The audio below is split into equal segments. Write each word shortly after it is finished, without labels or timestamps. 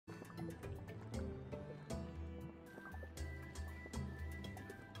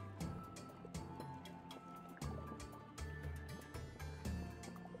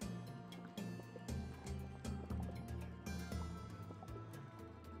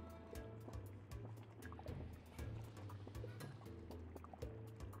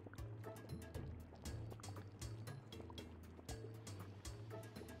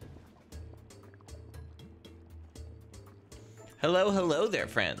Hello, hello there,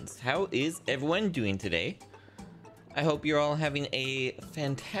 friends. How is everyone doing today? I hope you're all having a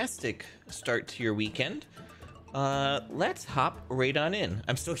fantastic start to your weekend. Let's hop right on in.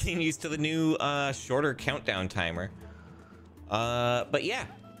 I'm still getting used to the new, shorter countdown timer. But yeah,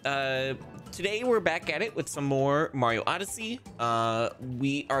 today we're back at it with some more Mario Odyssey.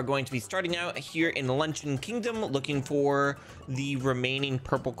 We are going to be starting out here in the Luncheon Kingdom, looking for the remaining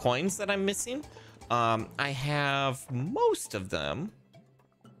purple coins that I'm missing. I have most of them.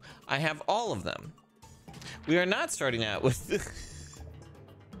 I have all of them. We are not starting out with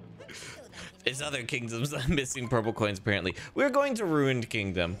there's other kingdoms I'm missing purple coins apparently. We're going to Ruined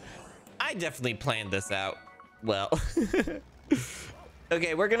Kingdom. I definitely planned this out well.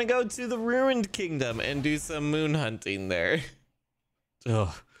 Okay, we're gonna go to the Ruined Kingdom and do some moon hunting there.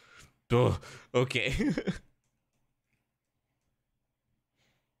 Oh, okay.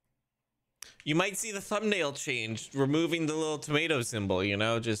 You might see the thumbnail change, removing the little tomato symbol, you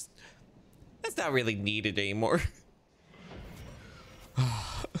know, just that's not really needed anymore.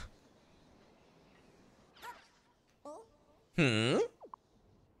 Moonrock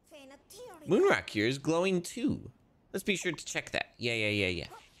here is glowing too. Let's be sure to check that. Yeah.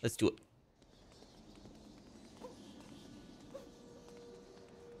 Let's do it.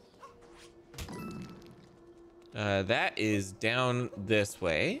 That is down this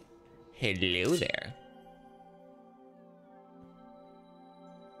way. Hello there.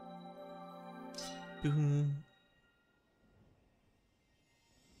 Boom.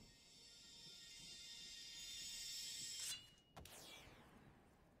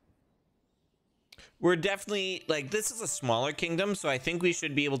 We're definitely, like, this is a smaller kingdom, so I think we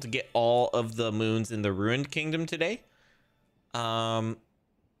should be able to get all of the moons in the Ruined Kingdom today. Yeah,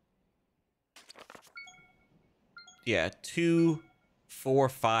 2, 4,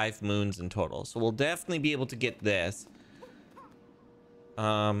 5 moons in total. So we'll definitely be able to get this.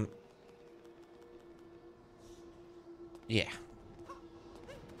 Yeah.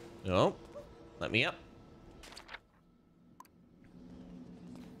 Nope. Let me up.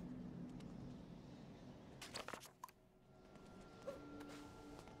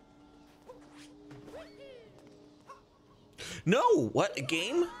 No! What? A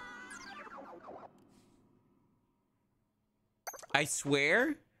game? I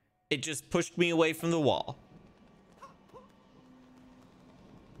swear, it just pushed me away from the wall.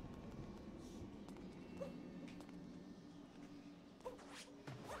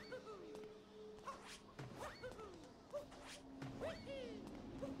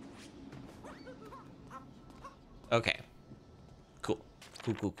 Okay. Cool.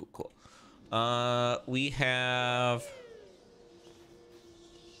 We have...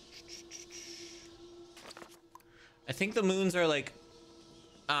 I think the moons are like...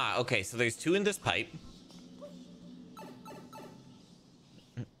 Ah, okay, so there's 2 in this pipe.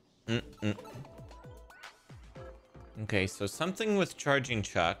 Okay, so something with charging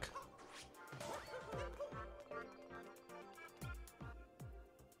Chuck.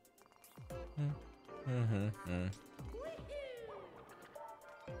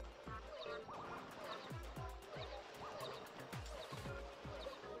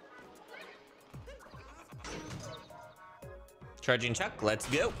 Charging Chuck, let's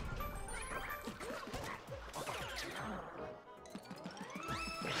go.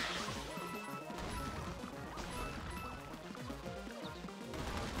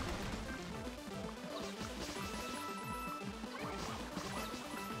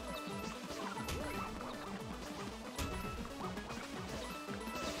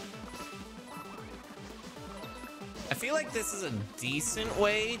 I feel like this is a decent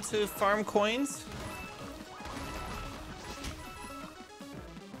way to farm coins.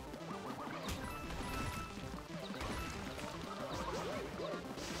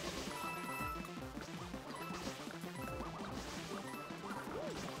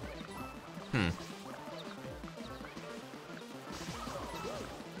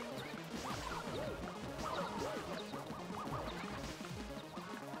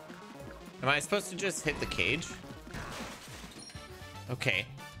 Am I supposed to just hit the cage? Okay,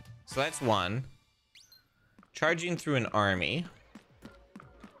 so that's 1. Charging through an army.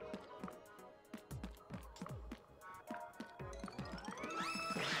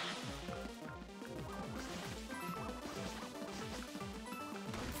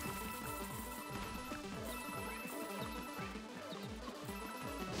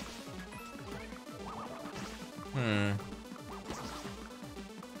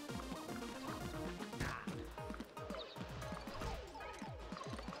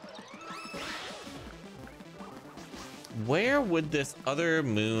 Where would this other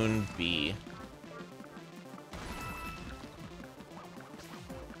moon be?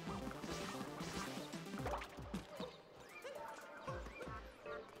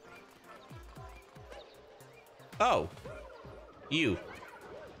 Oh, you.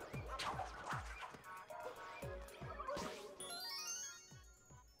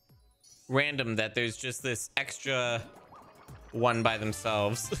 Random that there's just this extra one by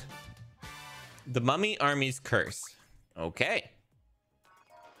themselves. The Mummy Army's Curse. Okay.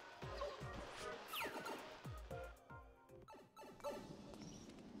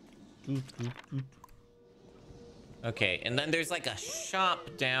 Okay, and then there's like a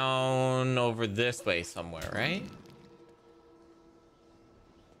shop down over this way somewhere, right?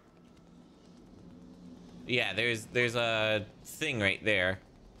 Yeah, there's a thing right there.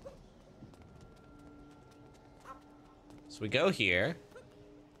 So we go here.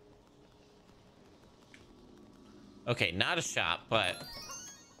 Okay, not a shop, but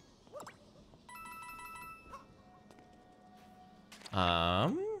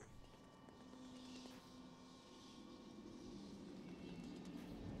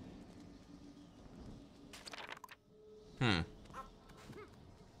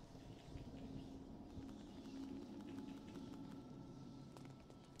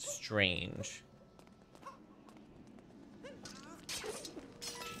strange.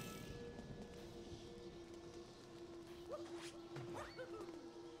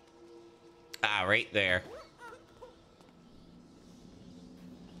 Ah, right there.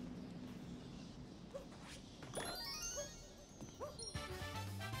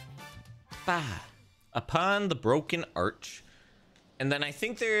 Ah, upon the broken arch. And then I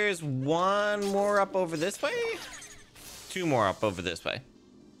think there's one more up over this way? Two more up over this way.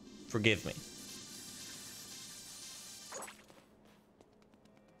 Forgive me.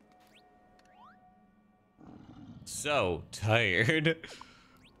 So tired.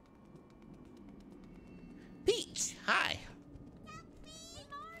 Peach, hi.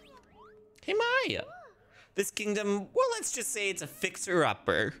 Hey, Maya. This kingdom, well, let's just say it's a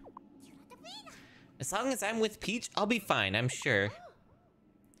fixer-upper. As long as I'm with Peach, I'll be fine, I'm sure.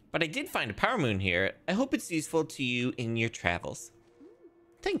 But I did find a power moon here. I hope it's useful to you in your travels.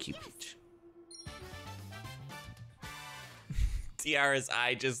 Thank you, Peach. Tiara's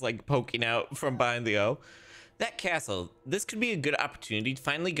eye just like poking out from behind the O. That castle. This could be a good opportunity to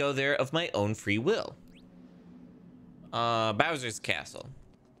finally go there of my own free will. Bowser's castle.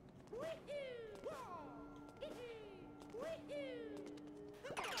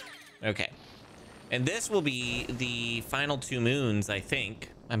 Okay. And this will be the final 2 moons, I think.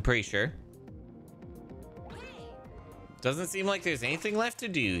 I'm pretty sure. Doesn't seem like there's anything left to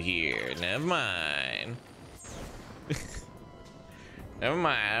do here. Never mind. Never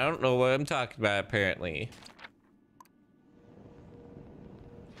mind. I don't know what I'm talking about, apparently.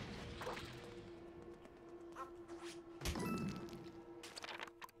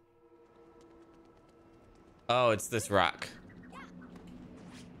 Oh, it's this rock.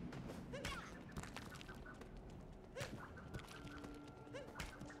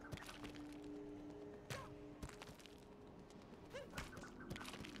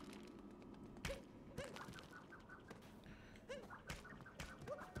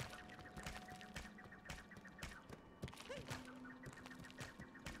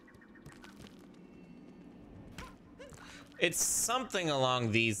 It's something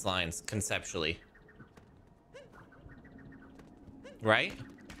along these lines, conceptually. Right?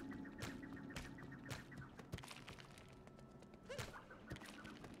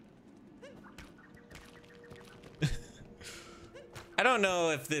 I don't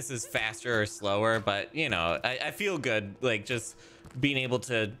know if this is faster or slower, but, you know, I feel good, like, just being able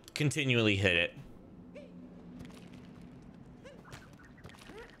to continually hit it.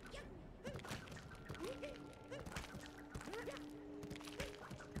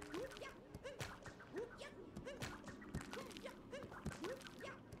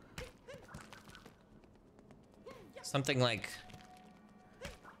 Something like...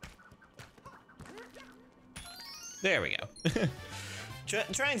 There we go.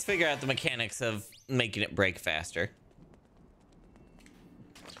 Try and figure out the mechanics of making it break faster.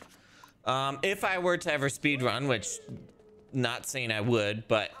 If I were to ever speedrun, which, not saying I would,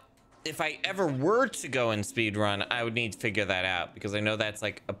 but if I ever were to go and speedrun, I would need to figure that out, because I know that's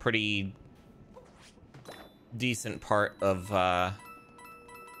like a pretty decent part of the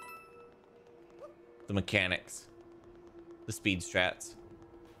mechanics. The speed strats.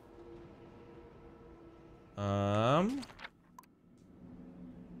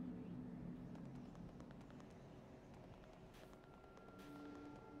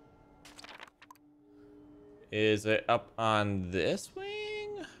 Is it up on this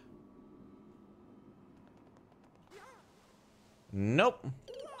wing? Nope.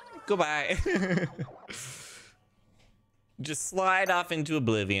 Goodbye. Just slide off into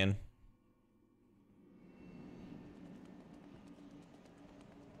oblivion.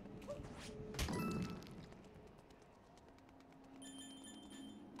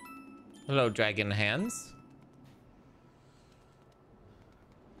 Hello, dragon hands.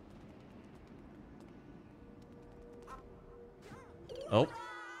 Oh.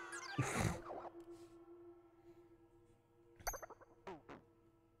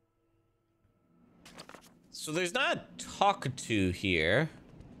 So there's not a talk to here.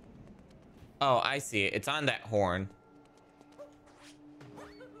 Oh, I see it. It's on that horn.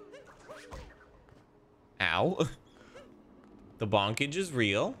 Ow. The bonkage is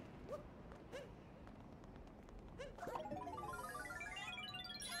real.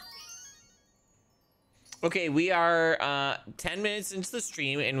 Okay, we are 10 minutes into the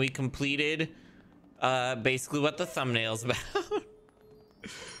stream and we completed basically what the thumbnail's about.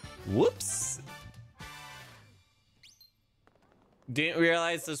 Whoops. Didn't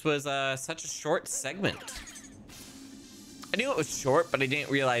realize this was such a short segment. I knew it was short, but I didn't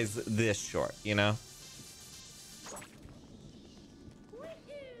realize this short, you know?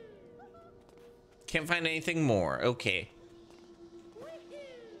 Can't find anything more. Okay.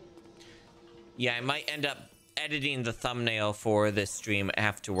 Yeah, I might end up editing the thumbnail for this stream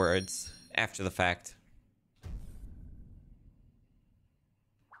afterwards, after the fact.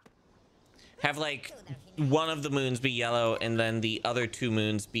 Have like one of the moons be yellow and then the other two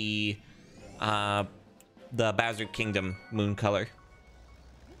moons be the Bowser Kingdom moon color.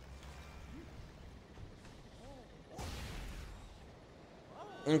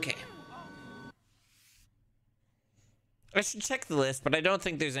 Okay. I should check the list, but I don't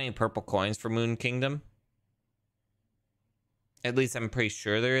think there's any purple coins for Moon Kingdom. At least I'm pretty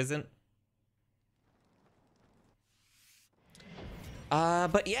sure there isn't.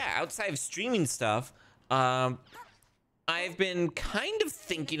 But yeah, outside of streaming stuff, I've been kind of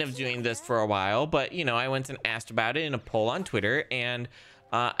thinking of doing this for a while, but you know, I went and asked about it in a poll on Twitter, and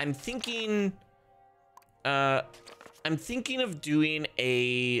I'm thinking of doing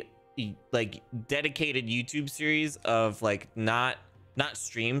a like dedicated YouTube series of like not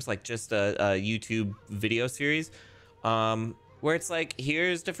streams, like just a YouTube video series, where it's like,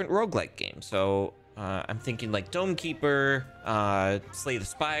 here's different roguelike games. So I'm thinking like Dome Keeper, Slay the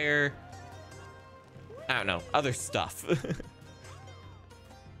Spire, I don't know, other stuff.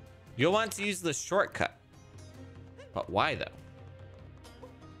 You'll want to use the shortcut, but why though?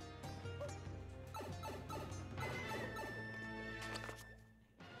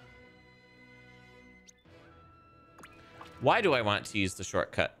 Why do I want to use the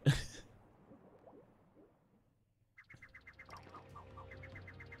shortcut?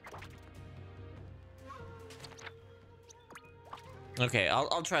 Okay,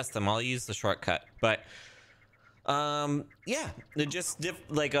 I'll trust them. I'll use the shortcut. But yeah, just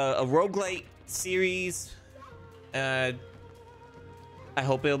like a roguelite series. I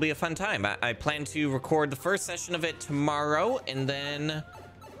hope it'll be a fun time. I plan to record the first session of it tomorrow, and then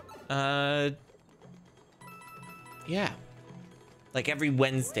yeah, like every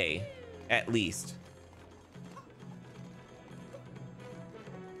Wednesday at least.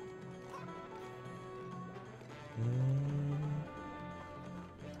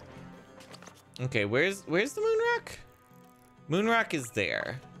 Okay, where's the moon rock? Moon rock is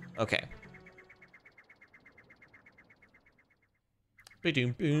there. Okay.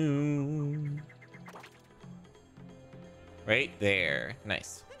 Ba-doom boom. Right there.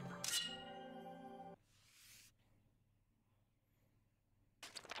 Nice.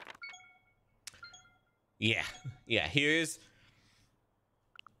 Yeah. Yeah, here's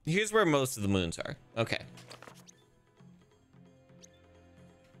where most of the moons are. Okay.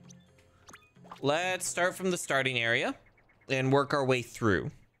 Let's start from the starting area and work our way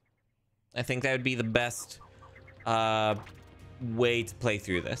through. I think that would be the best way to play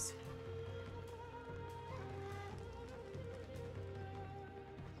through this.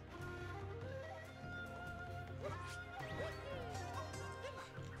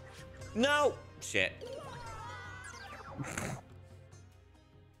 No! Shit.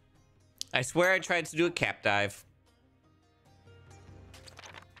 I swear I tried to do a cap dive.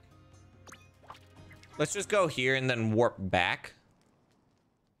 Let's just go here and then warp back.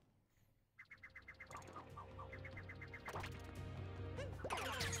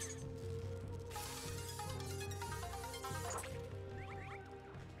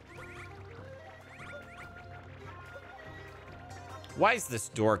 Why is this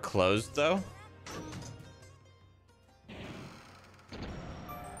door closed, though?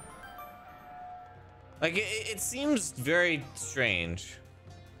 Like, it seems very strange.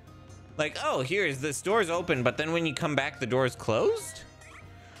 Like, oh, this door's open, but then when you come back, the door's closed?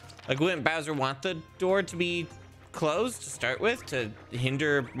 Like, wouldn't Bowser want the door to be closed to start with to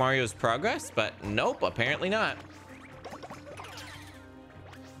hinder Mario's progress? But nope, apparently not.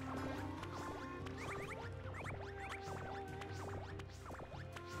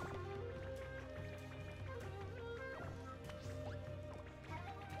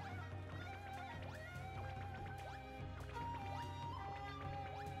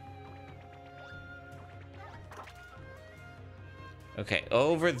 Okay,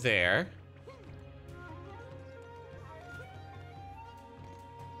 over there.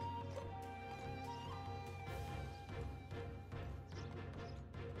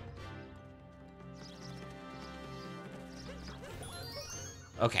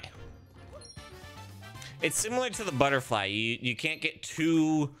 Okay. It's similar to the butterfly. You can't get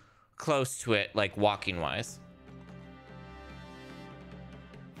too close to it, like walking wise.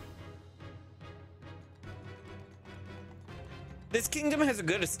 This kingdom has a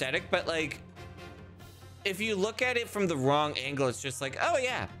good aesthetic, but like, if you look at it from the wrong angle, it's just like, oh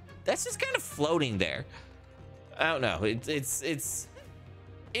yeah, that's just kind of floating there. I don't know. It's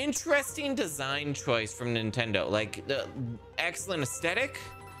interesting design choice from Nintendo. Like, the excellent aesthetic.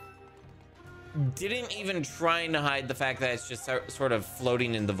 Didn't even trying to hide the fact that it's just sort of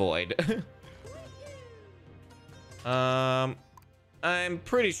floating in the void. I'm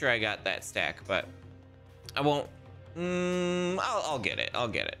pretty sure I got that stack, but I won't. I'll get it. I'll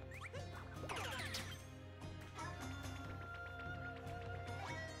get it.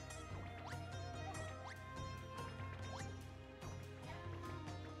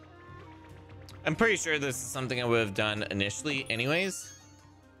 I'm pretty sure this is something I would have done initially anyways.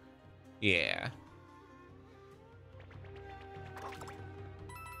 Yeah.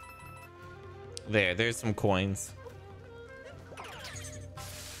 There's some coins.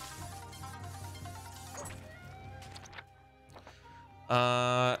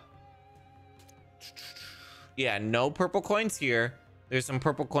 Yeah, no purple coins here. There's some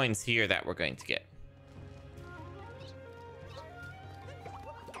purple coins here that we're going to get.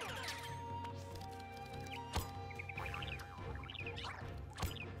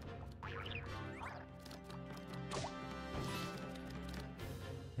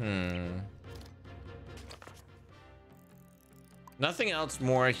 Nothing else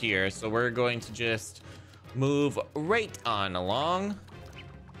more here, so we're going to just move right on along.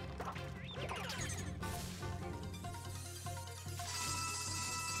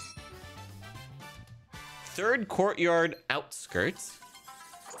 Third courtyard outskirts.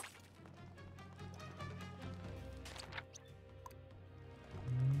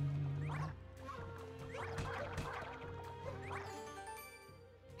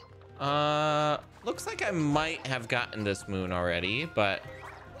 Looks like I might have gotten this moon already, but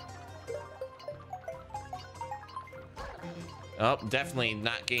oh, definitely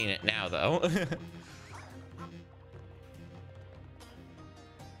not getting it now though.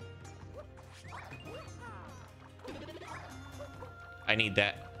 I need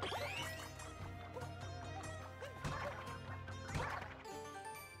that.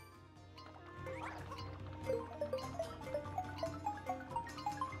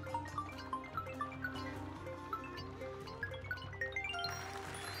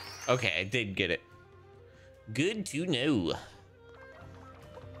 Okay, I did get it. Good to know.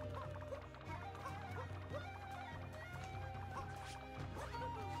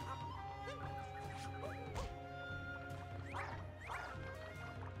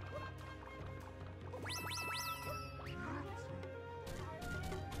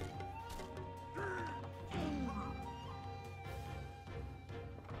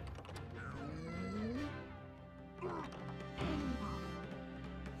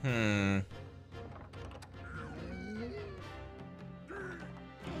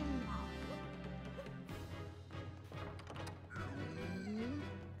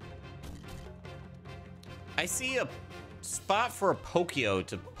 I see a spot for a Pokio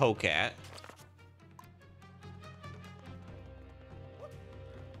to poke at.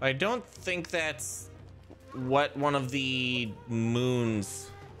 I don't think that's what one of the moons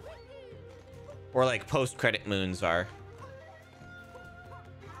or like post-credit moons are.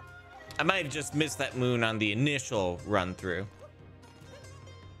 I might have just missed that moon on the initial run through.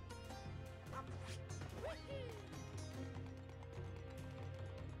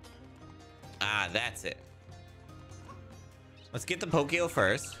 Ah, that's it. Let's get the Pokio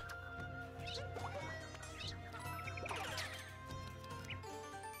first.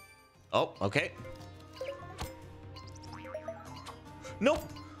 Oh, okay. Nope.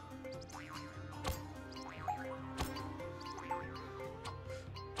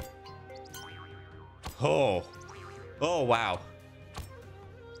 Oh. Oh, wow.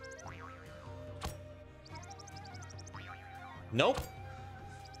 Nope.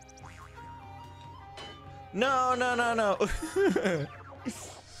 No, no, no, no.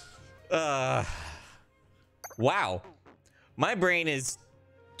 Wow. My brain is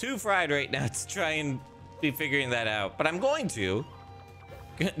too fried right now to try and be figuring that out, but I'm going to.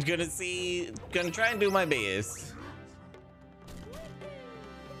 Gonna try and do my best.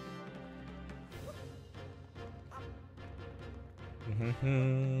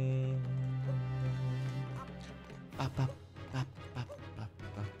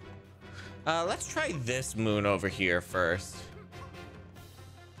 Let's try this moon over here first.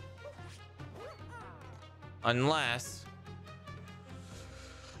 Unless...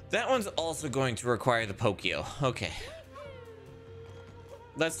 that one's also going to require the Pokio. Okay.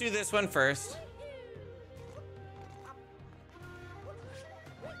 Let's do this one first.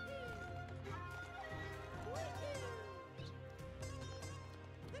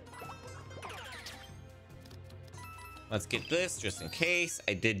 Let's get this just in case.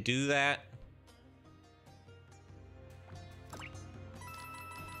 I did do that.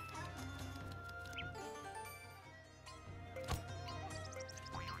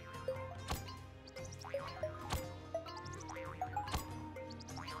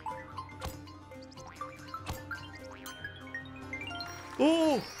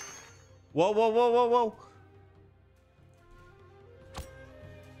 Ooh! Whoa, whoa, whoa, whoa, whoa.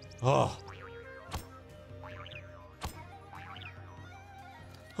 Oh.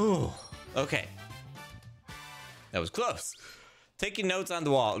 Ooh. Okay. That was close. Taking notes on the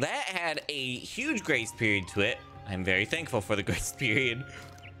wall. That had a huge grace period to it. I'm very thankful for the grace period.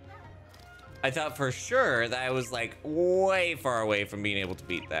 I thought for sure that I was like way far away from being able to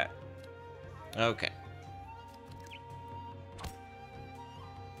beat that. Okay.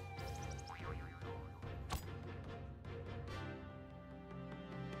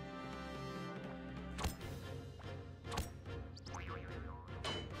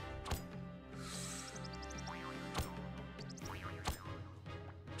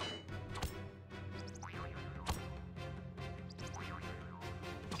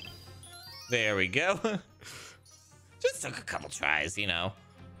 There we go. Just took a couple tries, you know.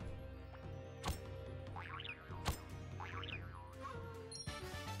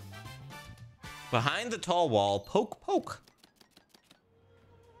 Behind the tall wall, poke, poke.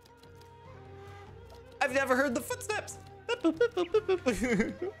 I've never heard the footsteps.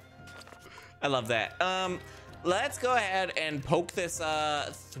 I love that. Let's go ahead and poke this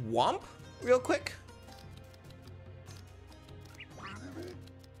thwomp real quick.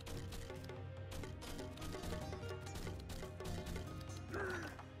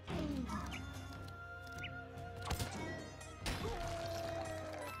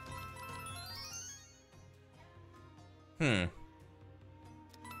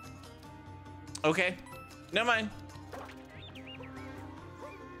 Okay, never mind.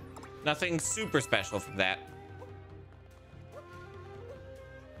 Nothing super special from that.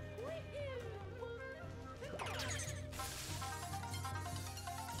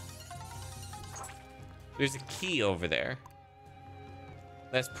 There's a key over there.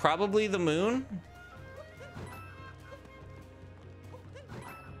 That's probably the moon.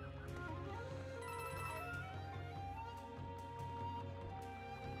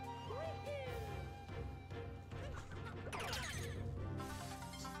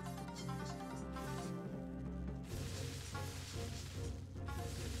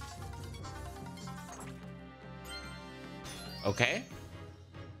 Okay.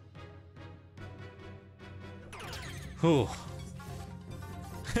 Whew.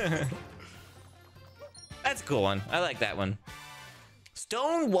 That's a cool one. I like that one.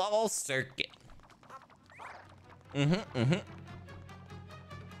 Stone wall circuit.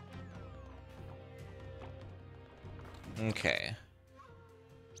 Okay.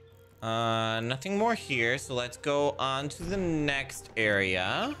 Nothing more here, so let's go on to the next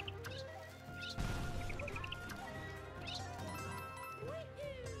area.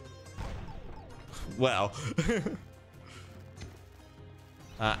 Well,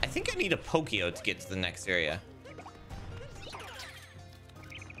 I think I need a Pokio to get to the next area.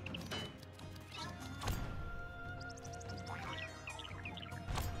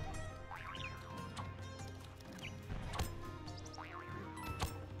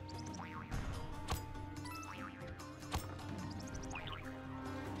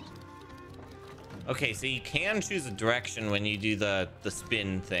 Okay, so you can choose a direction when you do the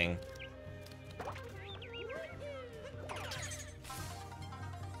spin thing.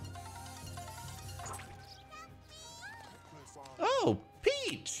 Oh,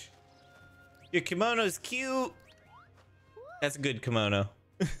 Peach! Your kimono's cute. That's a good kimono.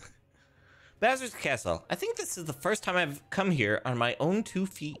 Bowser's Castle. I think this is the first time I've come here on my own 2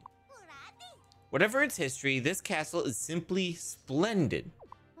 feet. Whatever its history, this castle is simply splendid.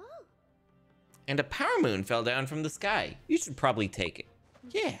 And a power moon fell down from the sky. You should probably take it.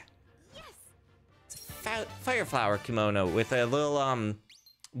 Yeah. It's a fire flower kimono with a little,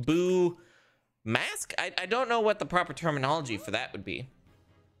 boo mask? I don't know what the proper terminology for that would be.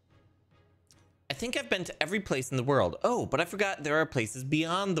 I think I've been to every place in the world. Oh, but I forgot there are places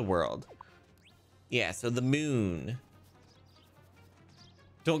beyond the world. Yeah, so the moon.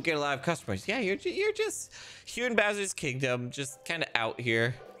 Don't get a lot of customers. Yeah, you're just here in Bowser's Kingdom, just kind of out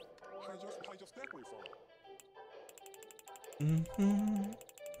here.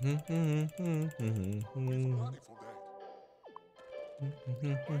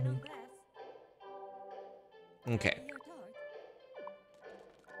 Okay.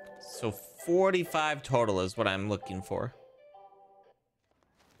 So 45 total is what I'm looking for.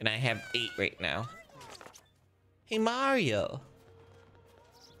 And I have 8 right now. Hey, Mario.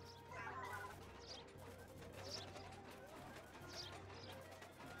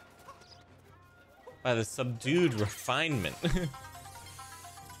 By the subdued refinement.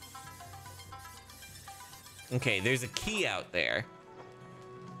 Okay, there's a key out there.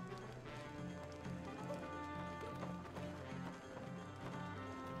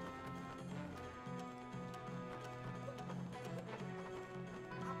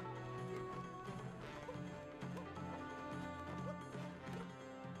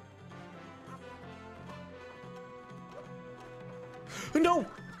 No!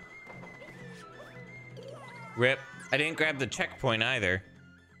 Rip. I didn't grab the checkpoint either.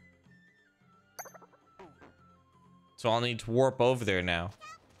 So I'll need to warp over there now.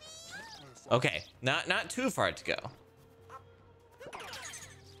 Okay, not too far to go.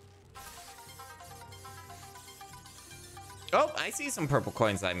 Oh, I see some purple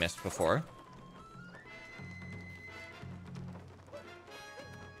coins I missed before.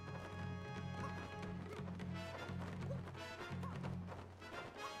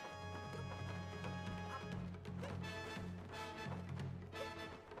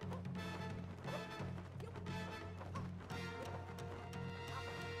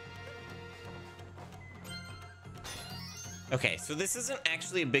 Okay, so this isn't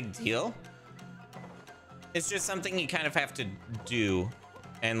actually a big deal. It's just something you kind of have to do.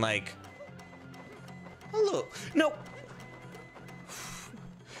 And like... Hello. No!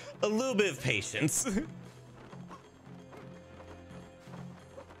 A little bit of patience.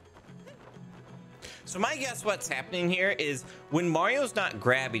 So my guess what's happening here is when Mario's not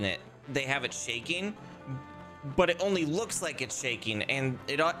grabbing it, they have it shaking. But it only looks like it's shaking, and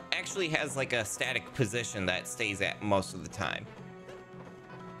it actually has like a static position that stays at most of the time.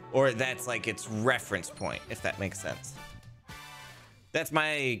 Or that's like its reference point, if that makes sense. That's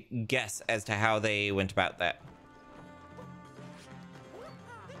my guess as to how they went about that.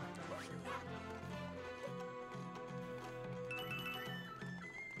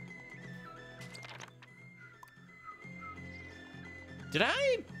 Did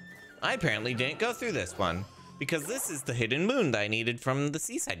I apparently didn't go through this one. Because this is the hidden moon that I needed from the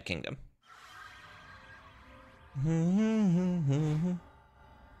Seaside Kingdom.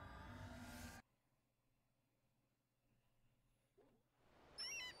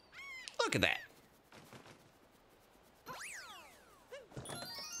 Look at that.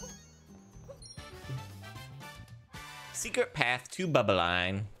 Secret path to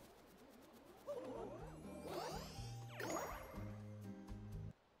Bubbleline.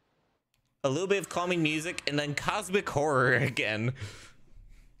 A little bit of calming music and then cosmic horror again.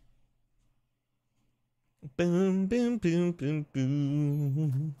 Boom, boom, boom, boom,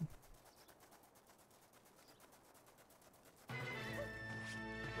 boom.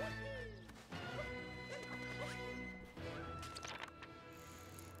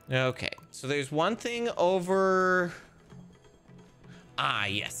 Okay, so there's one thing over... Ah,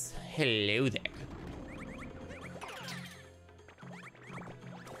 yes. Hello there.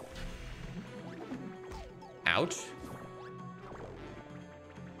 Ouch.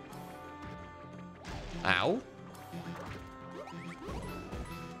 Ow.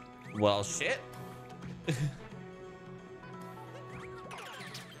 Well, shit.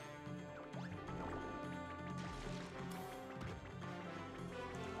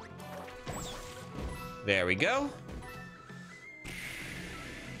 There we go.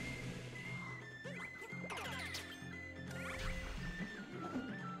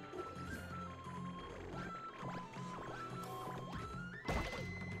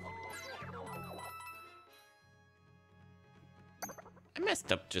 I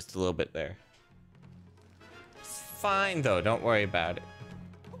messed up just a little bit there. It's fine though, don't worry about it.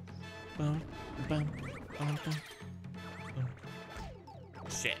 Bum, bum, bum, bum.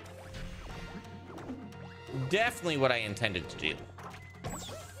 Shit. Definitely what I intended to do.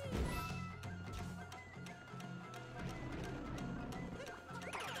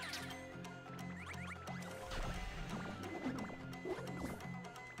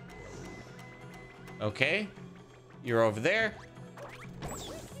 Okay, you're over there.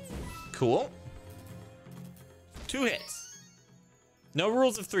 Cool. 2 hits. No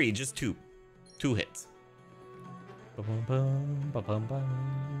rules of 3, just 2. 2 hits.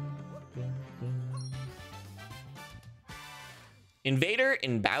 Invader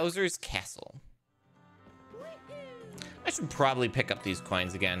in Bowser's Castle. I should probably pick up these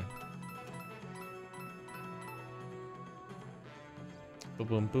coins again. Boom,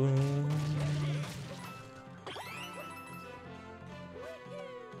 boom, boom.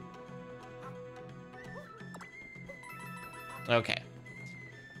 Okay.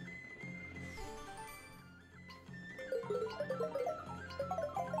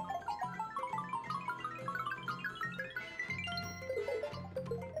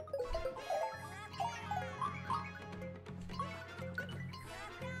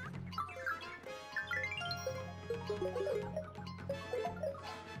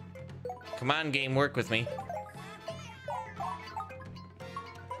 Come on, game, work with me.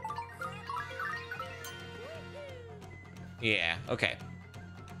 Yeah, okay.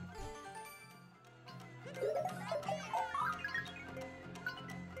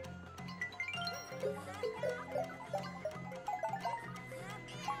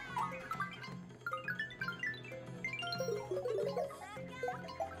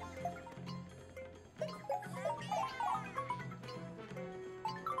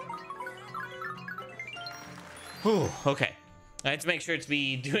 Whew, okay. I had to make sure to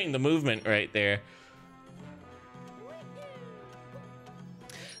be doing the movement right there.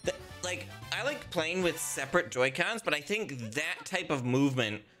 Like, I like playing with separate Joy-Cons, but I think that type of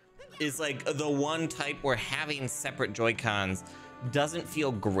movement is like the one type where having separate Joy-Cons doesn't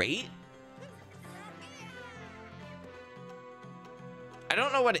feel great. I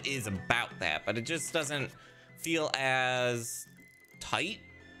don't know what it is about that, but it just doesn't feel as tight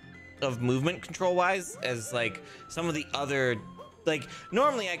of movement control wise as like some of the other, like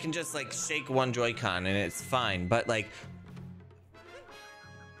normally I can just like shake one Joy-Con and it's fine, but like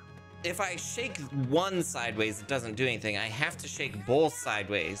if I shake one sideways it doesn't do anything. I have to shake both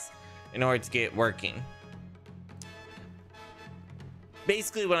sideways in order to get it working.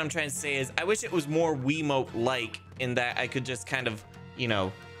 Basically what I'm trying to say is I wish it was more Wiimote like in that I could just kind of, you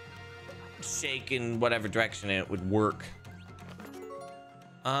know, shake in whatever direction and it would work.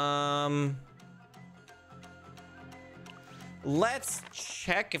 Let's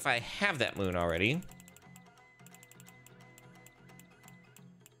check if I have that moon already.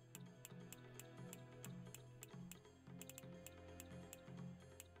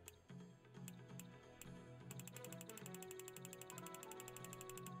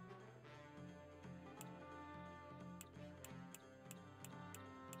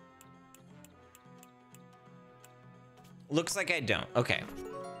 Looks like I don't. Okay.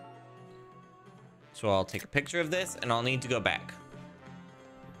 So I'll take a picture of this and I'll need to go back.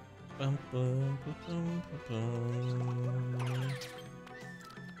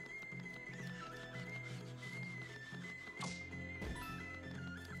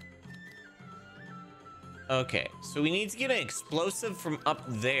 Okay, so we need to get an explosive from up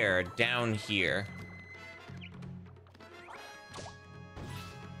there down here.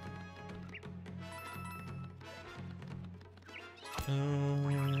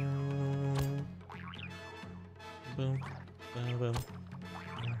 Boom, boom, boom.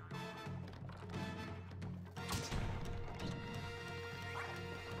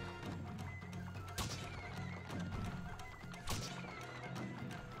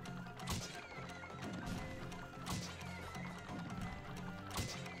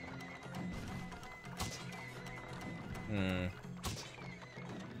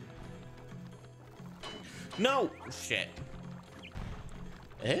 No! Shit.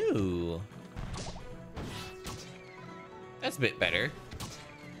 Ooh. That's a bit better.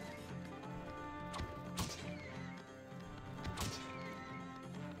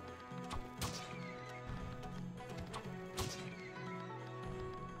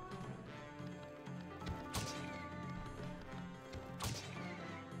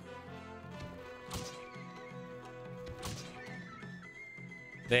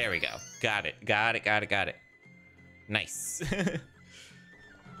 There we go. Got it. Got it. Got it. Got it. Nice.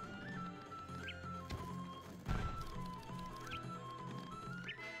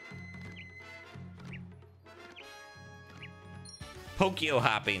 Pokio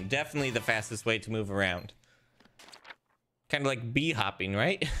hopping, definitely the fastest way to move around. Kind of like bee hopping,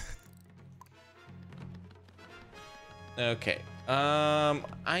 right? Okay.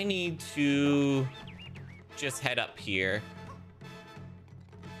 I need to just head up here.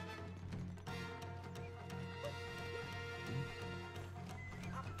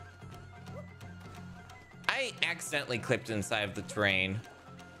 I accidentally clipped inside of the terrain.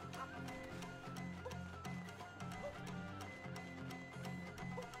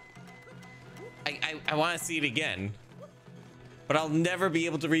 I want to see it again. But I'll never be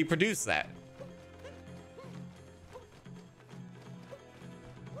able to reproduce that.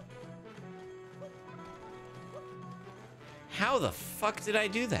 How the fuck did I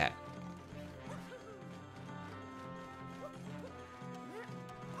do that?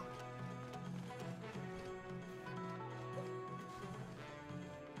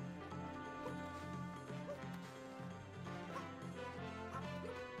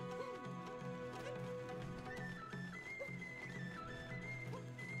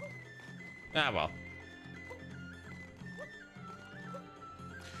 Ah, well.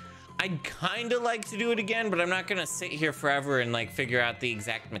 I'd kind of like to do it again, but I'm not gonna sit here forever and like figure out the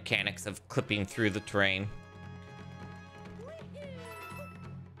exact mechanics of clipping through the terrain.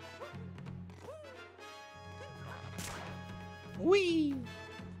 Whee!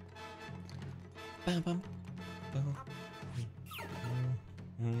 Bum, bum, bum.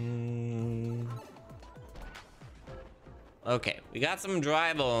 Okay, we got some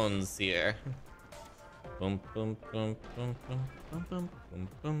dry bones here. Boom, boom, boom, boom, boom, boom, boom, boom,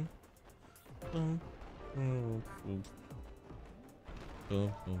 boom. Boom, boom, boom,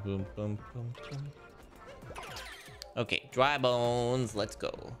 boom, boom, boom, boom, boom, boom. Okay, dry bones, let's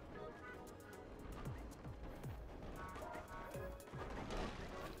go.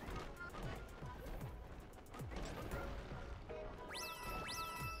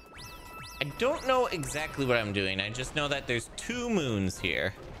 I don't know exactly what I'm doing. I just know that there's 2 moons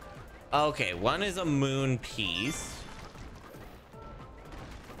here. Okay, one is a moon piece.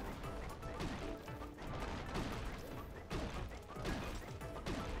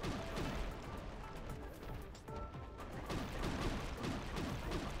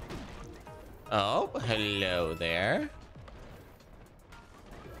 Oh, hello there.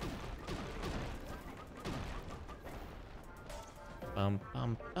 Bum,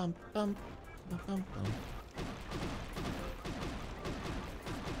 bum, bum, bum, bum, bum, bum.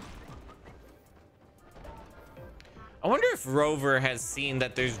 I wonder if Rover has seen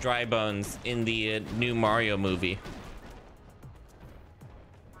that there's dry bones in the new Mario movie.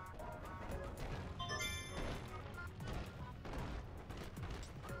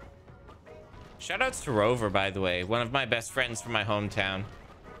 Shoutouts to Rover, by the way, one of my best friends from my hometown.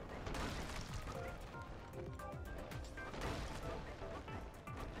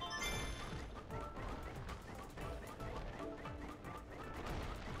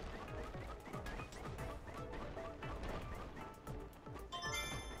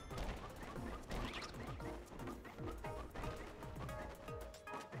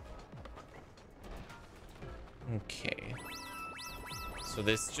 Okay. So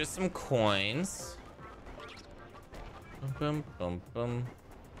this is just some coins. Bum, bum, bum,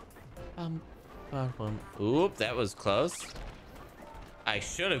 bum, bum, bum. Oop, that was close. I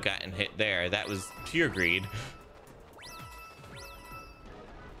should have gotten hit there. That was pure greed.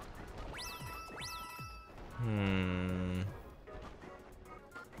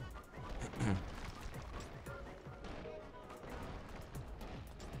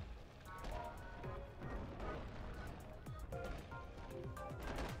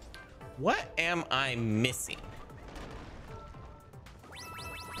 What am I missing?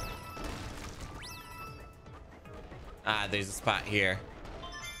 Ah, there's a spot here.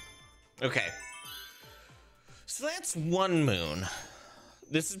 Okay. So that's one moon.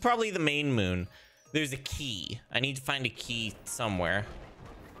 This is probably the main moon. There's a key. I need to find a key somewhere.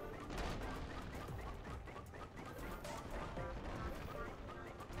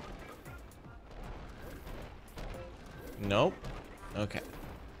 Nope. Okay.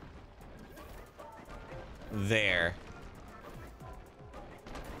 There.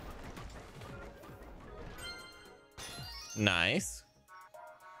 Nice.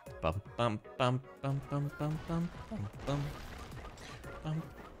 Bum bum bum bum bum bum bum bum bum bum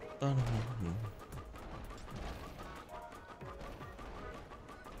bum.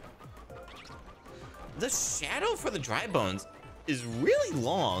 The shadow for the dry bones is really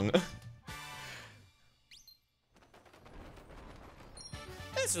long.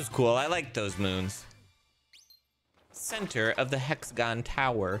 This was cool. I like those moons. Center of the hexagon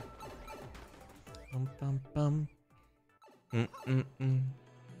tower. Bum bum bum.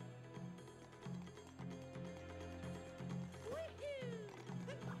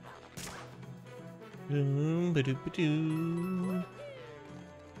 Boom ba doo ba doo.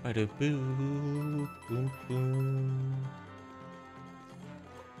 Ba doo boo. Boom boom.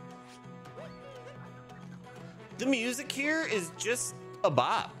 The music here is just a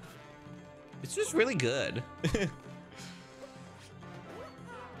bop. It's just really good.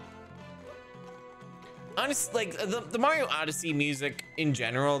 honestly, like the Mario Odyssey music in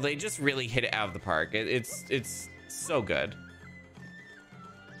general, they just really hit it out of the park. It's so good.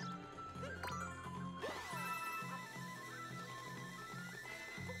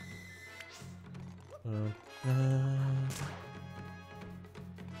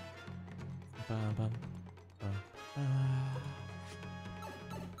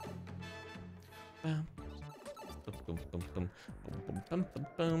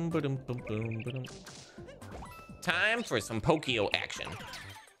 Time for some Pokio action.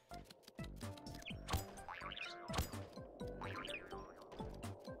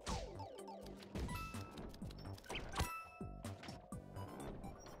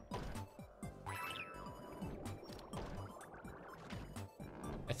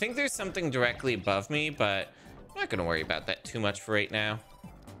 I think there's something directly above me, but I'm not gonna worry about that too much for right now.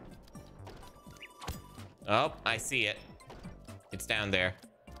 Oh, I see it. It's down there.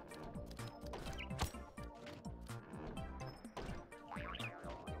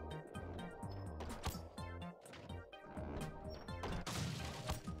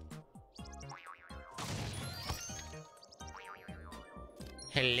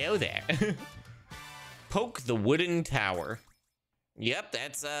 Hello there. Poke the wooden tower. Yep,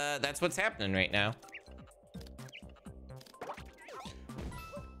 that's what's happening right now.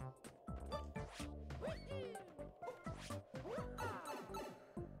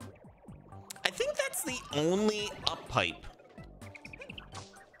 I think that's the only up pipe.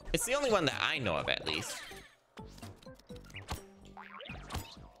 It's the only one that I know of, at least.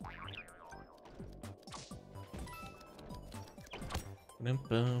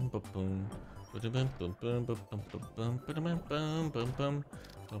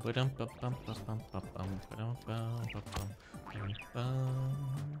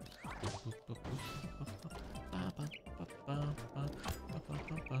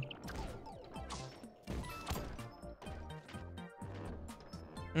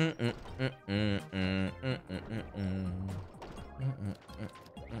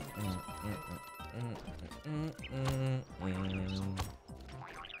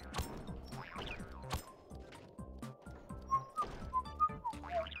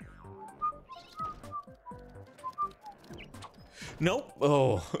 Nope.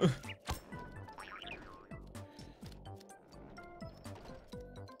 Oh.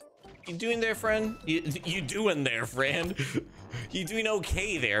 You doing there, friend? You doing there, friend? You doing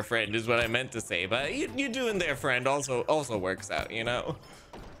okay there, friend, is what I meant to say. But you doing there, friend, also works out, you know?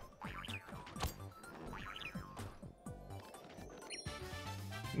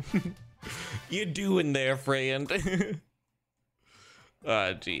 You doing there, friend?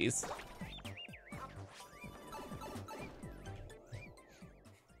 Ah, jeez.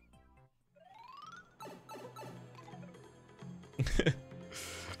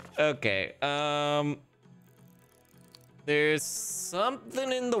 Okay, there's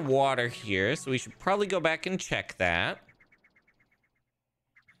something in the water here, so we should probably go back and check that.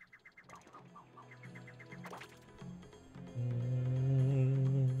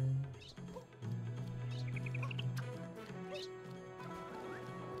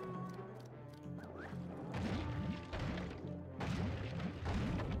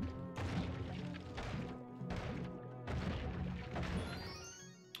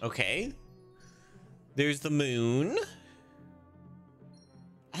 Okay. There's the moon.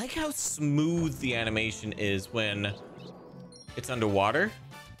 I like how smooth the animation is when it's underwater.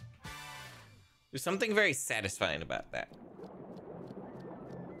 There's something very satisfying about that.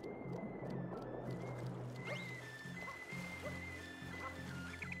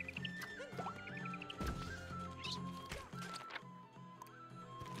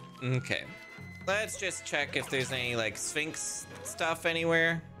 Okay. Let's just check if there's any, like, Sphinx stuff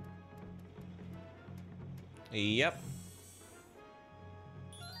anywhere. Yep.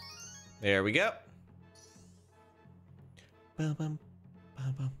 There we go. Ba-bum,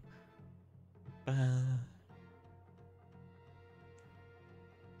 ba-bum, ba.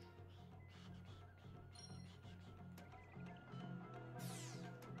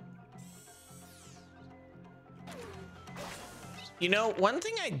 You know, one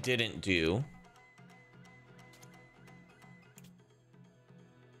thing I didn't do.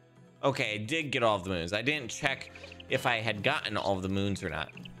 Okay, I did get all of the moons. I didn't check if I had gotten all of the moons or not.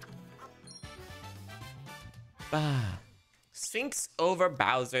 Bah. Sphinx over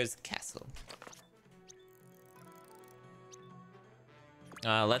Bowser's castle.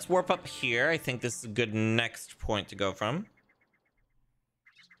 Let's warp up here. I think this is a good next point to go from.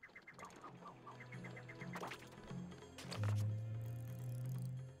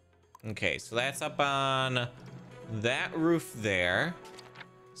 Okay, so that's up on that roof there.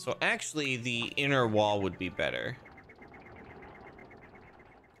 So actually, the inner wall would be better.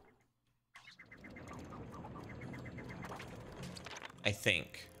 I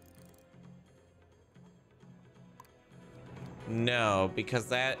think. No, because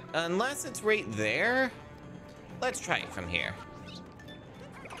that... Unless it's right there? Let's try it from here.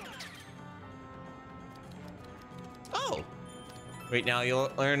 Oh! Right now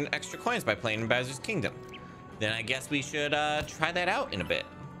you'll earn extra coins by playing in Bowser's Kingdom. Then I guess we should try that out in a bit.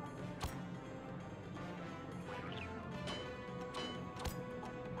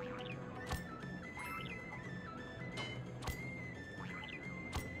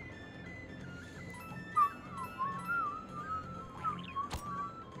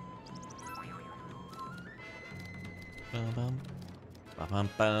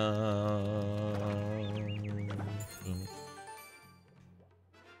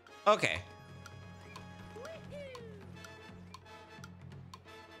 Okay.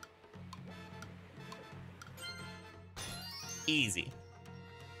 Easy.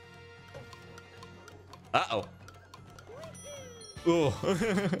 Uh-oh. Ooh.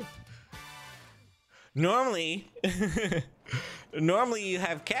 Normally, normally you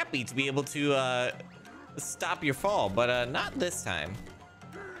have Cappy to be able to stop your fall, but not this time.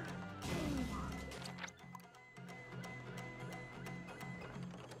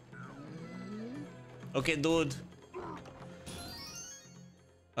 Okay, dude.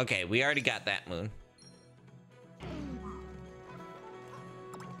 Okay, we already got that moon.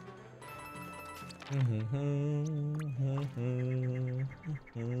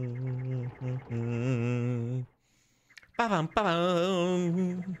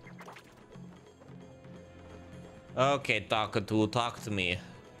 Okay, Talkatoo, talk to me.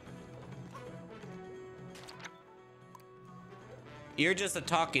 You're just a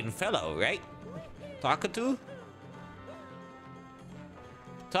talking fellow, right? Talkatoo?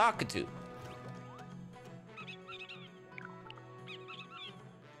 Talkatoo.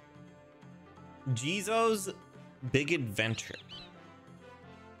 Jizo's Big Adventure.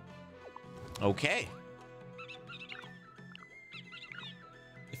 Okay.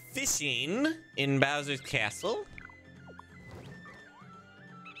 Fishing in Bowser's Castle.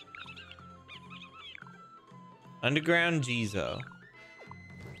 Underground Jizo.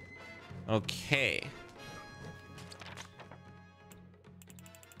 Okay.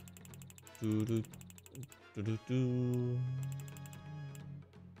 Do do do do do.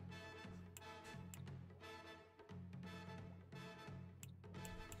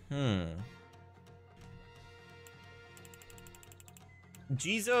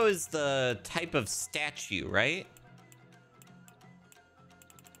 Jizo is the type of statue, right?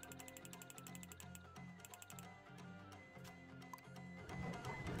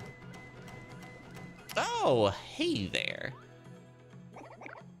 Oh, hey there.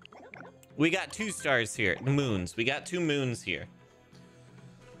 We got 2 stars here. Moons. We got 2 moons here.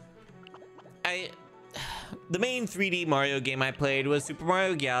 The main 3D Mario game I played was Super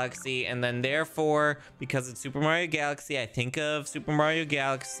Mario Galaxy, and then therefore, because it's Super Mario Galaxy, I think of Super Mario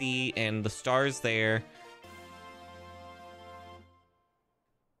Galaxy and the stars there.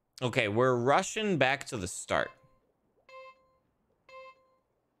 Okay, we're rushing back to the start.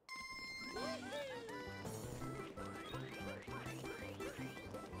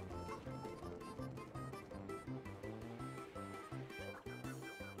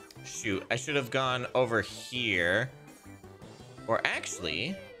 Shoot, I should have gone over here. Or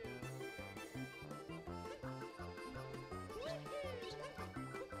actually...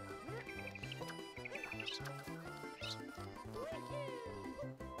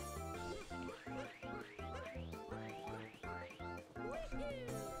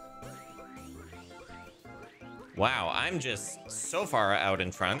 Wow, I'm just so far out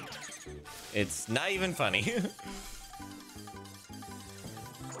in front. It's not even funny.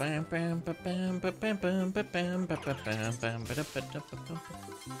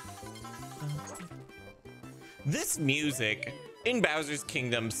 This music in Bowser's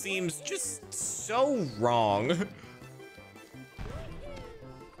Kingdom seems just so wrong.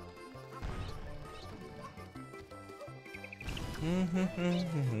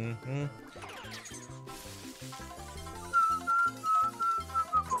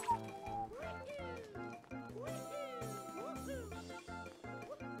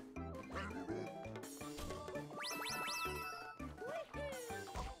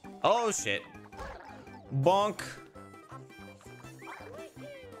 Oh shit. Bonk.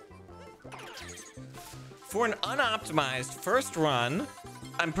 For an unoptimized first run,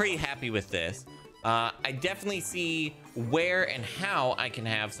 I'm pretty happy with this. I definitely see where and how I can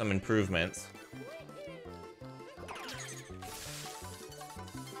have some improvements.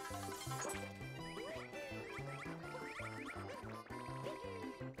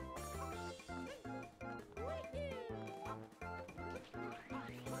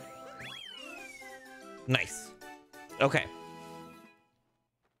 Nice. Okay.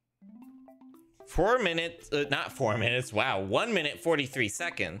 4 minutes, not 4 minutes. Wow, 1 minute, 43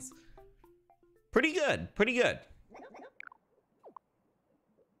 seconds. Pretty good, pretty good.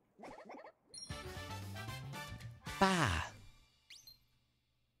 Bah.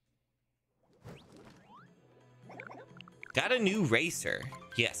 Got a new racer.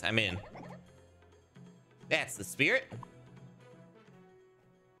 Yes, I'm in. That's the spirit.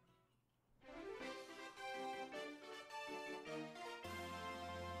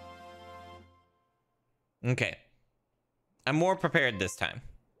 Okay. I'm more prepared this time.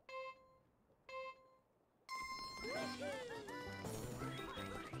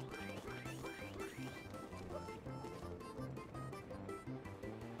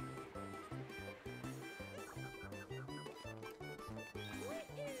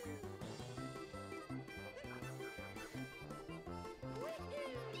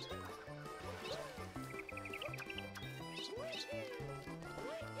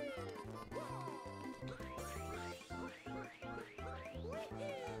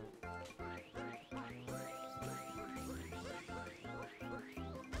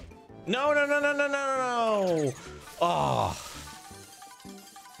 No, no, no, no, no, no, no. Oh.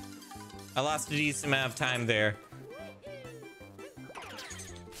 I lost a decent amount of time there.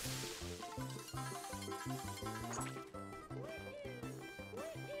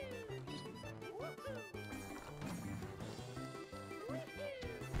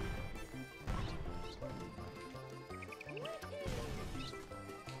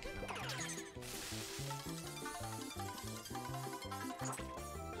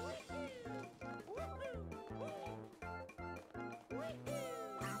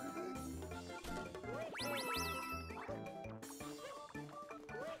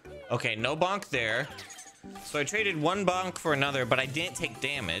 Okay, no bonk there. So I traded one bonk for another, but I didn't take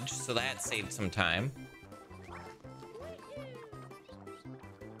damage, so that saved some time.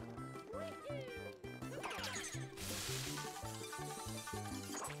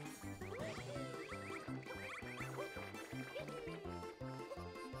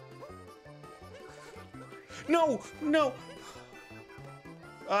 No, no.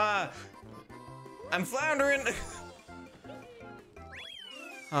 I'm floundering.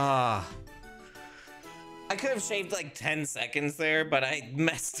 I could have shaved like 10 seconds there, but I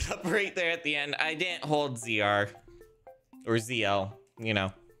messed up right there at the end. I didn't hold ZR or ZL, you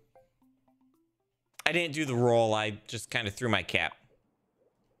know. I didn't do the roll. I just kind of threw my cap.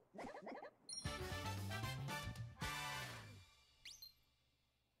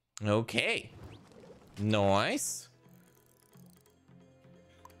 Okay. Nice.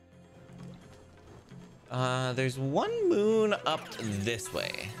 There's one moon up this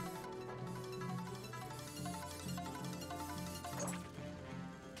way.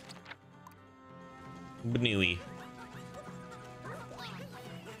 Bnooey.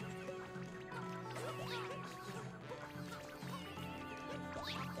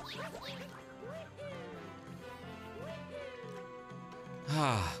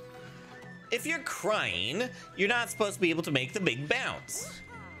 Ah. If you're crying, you're not supposed to be able to make the big bounce.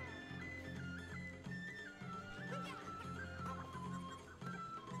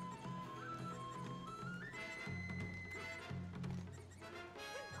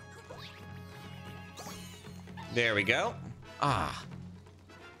 There we go. Ah.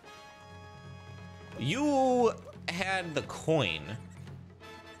 You had the coin.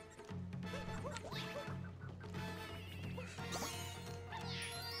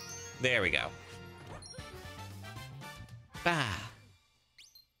 There we go. Bah.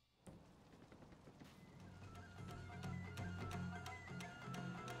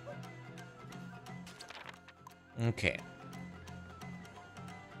 Okay.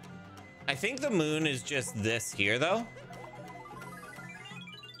 I think the moon is just this here, though.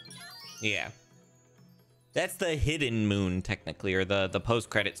 Yeah. That's the hidden moon, technically, or the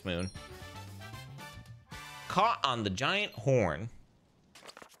post-credits moon. Caught on the giant horn.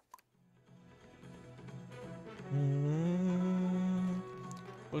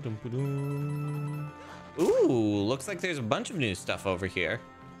 Ooh, looks like there's a bunch of new stuff over here.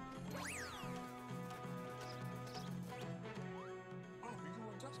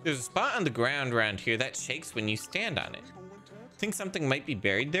 There's a spot on the ground around here that shakes when you stand on it. Think something might be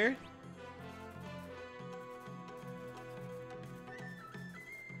buried there?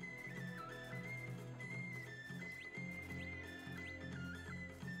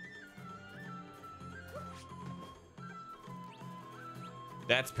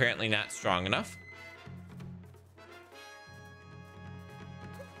 That's apparently not strong enough.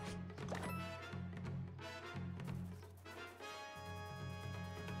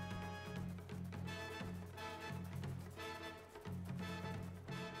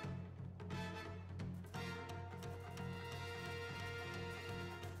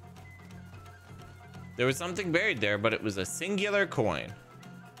 There was something buried there, but it was a singular coin.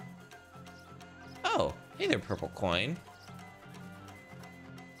 Oh, hey there, purple coin.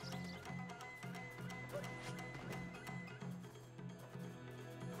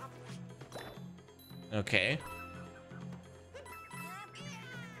 Okay.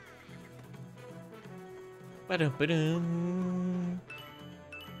 Ba-dum-ba-dum.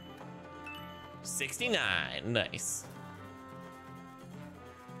 69, nice.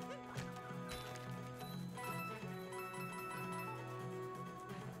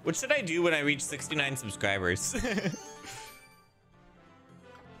 What should I do when I reach 69 subscribers?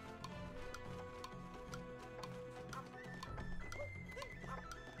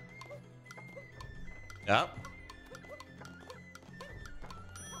 Oh.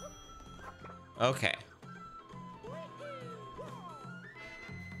 Okay.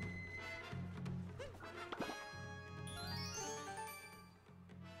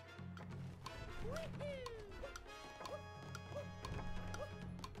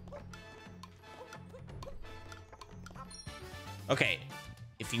 Okay,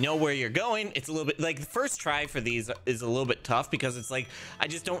 if you know where you're going, it's a little bit like the first try for these is a little bit tough because it's like I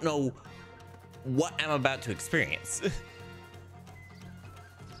just don't know what I'm about to experience.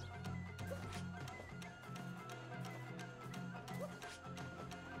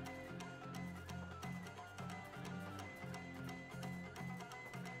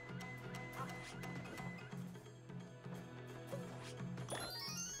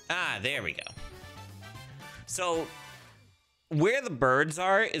 Ah, there we go. So where the birds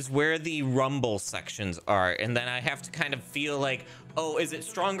are is where the rumble sections are, and then I have to kind of feel like, oh, is it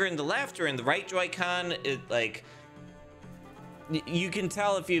stronger in the left or in the right Joy-Con? It like you can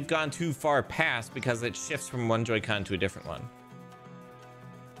tell if you've gone too far past because it shifts from one Joy-Con to a different one.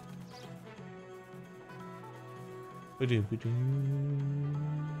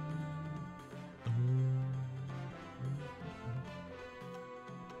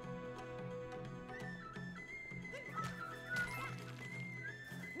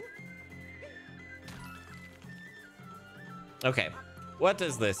 Okay, what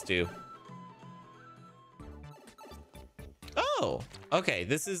does this do? Oh, okay,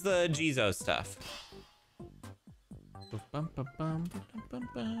 this is the Jizo stuff.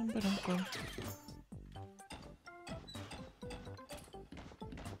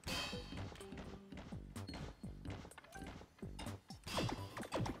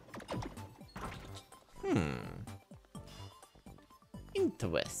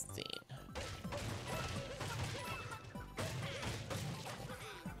 Interesting.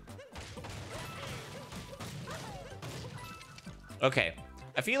 Okay,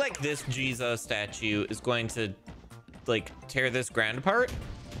 I feel like this Jizo statue is going to, like, tear this ground apart.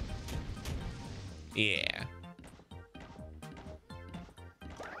 Yeah.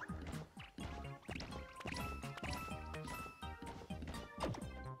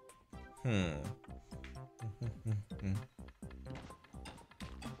 Boom,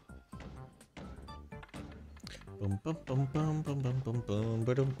 boom, boom, boom, boom, boom, boom, boom,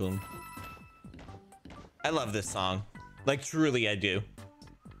 boom, boom. I love this song. Like, truly, I do.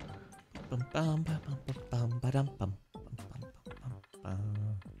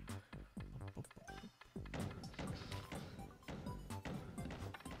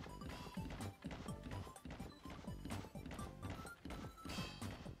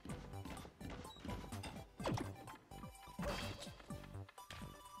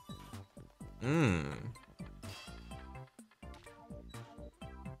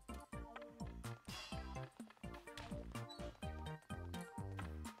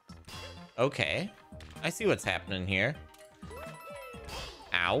 Okay, I see what's happening here.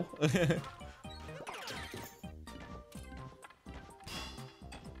 Ow.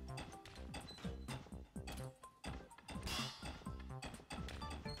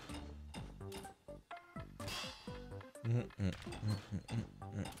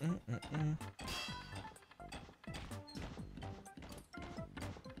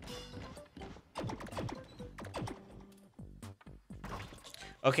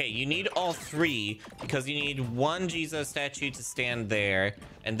 Okay, you need all three because you need one Jizo statue to stand there,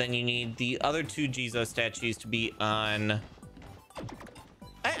 and then you need the other two Jizo statues to be on...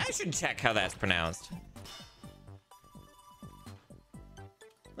 I should check how that's pronounced.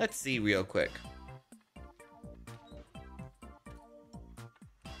 Let's see real quick.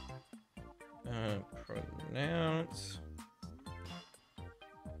 Pronounce...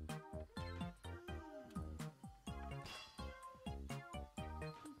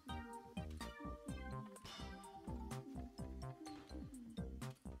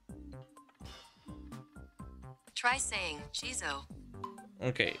 Try saying Jizo.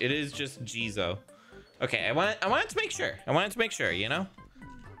 Okay, it is just Jizo. Okay, I wanted to make sure. I wanted to make sure, you know?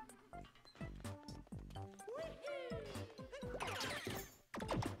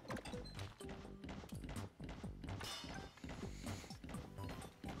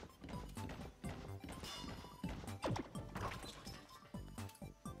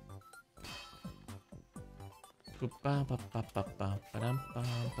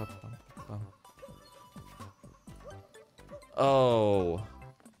 Oh.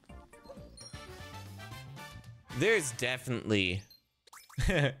 There's definitely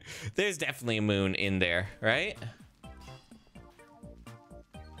there's definitely a moon in there, right?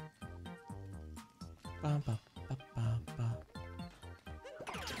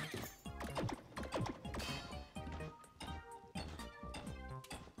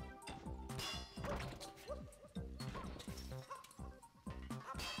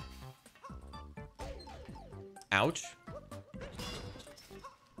 Ouch.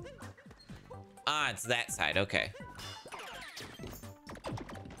 Ah, it's that side. Okay.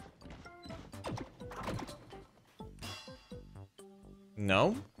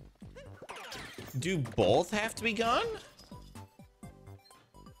 No? Do both have to be gone?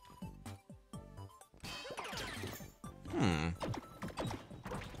 Hmm.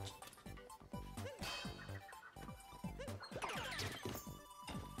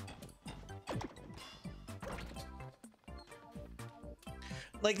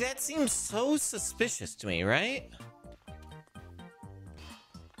 Like, that seems so suspicious to me, right?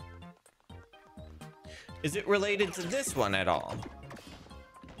 Is it related to this one at all?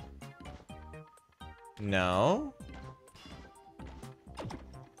 No.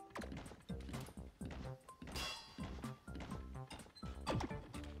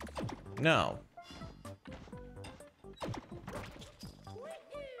 No.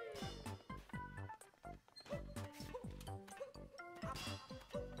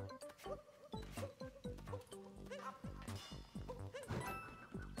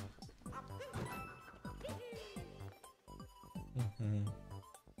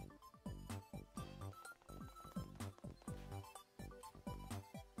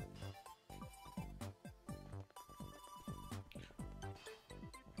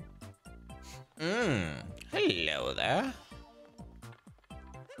 Hello there.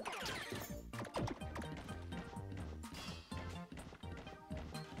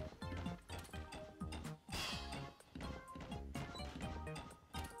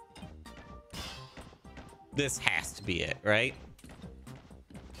 This has to be it, right?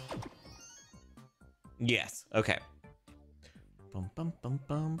 Yes, okay. Bum bum bum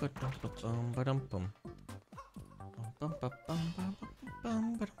bum ba dum ba bum ba dum bum. Bum bum ba bum ba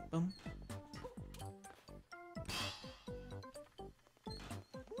bum ba dum bum.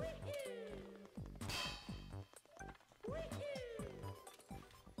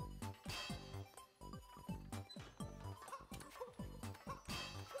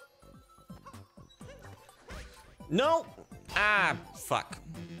 No! Ah, fuck.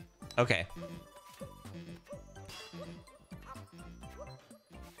 Okay.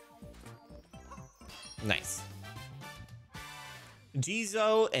 Nice.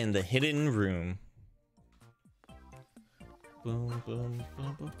 Jizo and the hidden room. Boom, boom,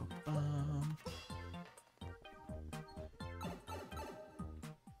 boom, boom, boom,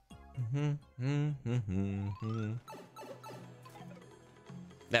 boom.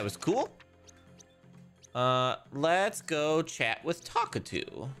 That was cool. Let's go chat with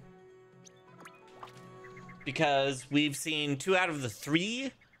Talkatoo. Because we've seen 2 out of the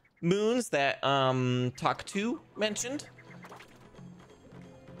 3 moons that Talkatoo mentioned.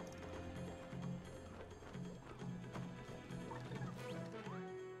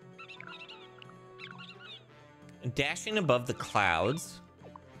 Dashing above the clouds.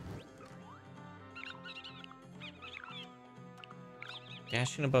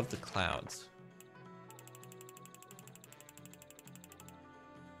 Dashing above the clouds.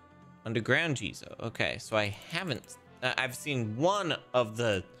 Underground Jizo. Okay, so I haven't... I've seen 1 of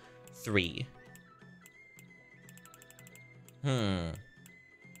the 3.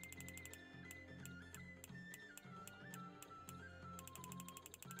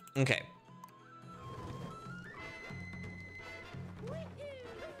 Okay.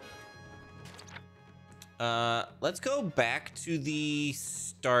 Let's go back to the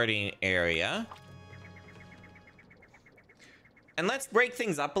starting area. And let's break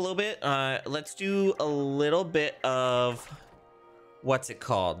things up a little bit. Let's do a little bit of... What's it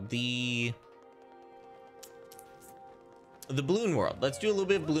called? The Balloon World. Let's do a little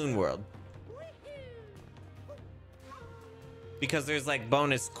bit of Balloon World. Because there's like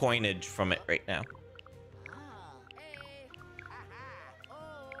bonus coinage from it right now.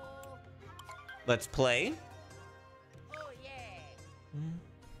 Let's play. Oh yeah.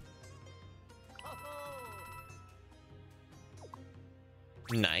 Oh, oh.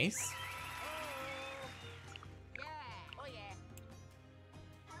 Nice. Yeah. Oh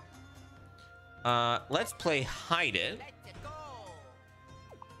yeah. Let's play hide it. Let's go.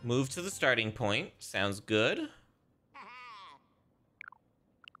 Move to the starting point. Sounds good.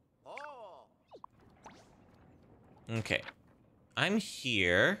 Oh. Okay. I'm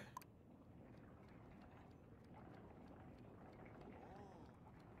here.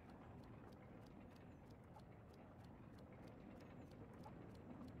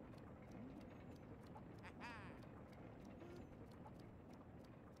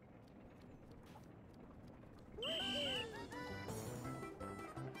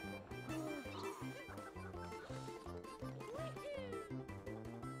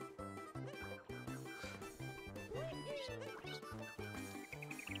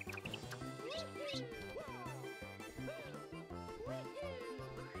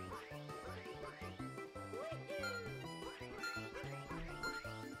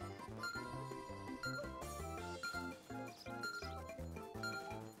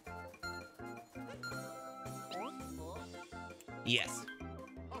 Yes.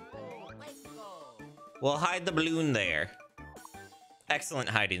 Oh, let's go. We'll hide the balloon there. Excellent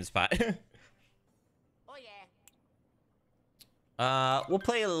hiding spot. Oh yeah. We'll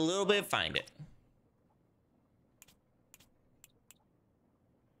play a little bit of find it.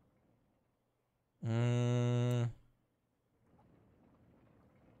 Oh.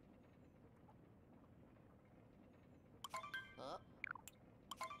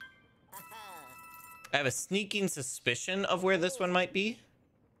 I have a sneaking suspicion of where this one might be.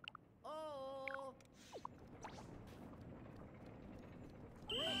 Oh.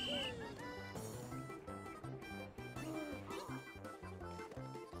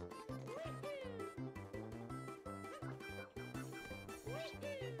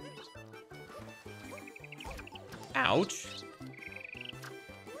 Ouch.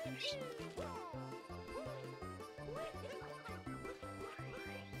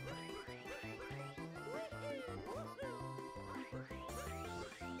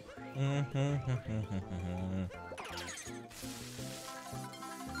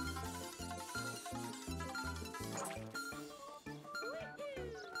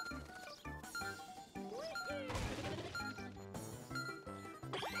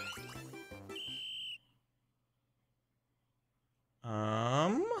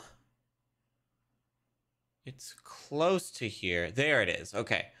 It's close to here. There it is.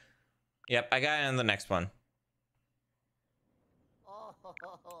 Okay. Yep, I got it on the next one. Oh.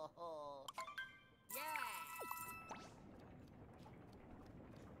 Yeah.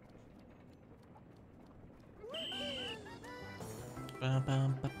 Bum,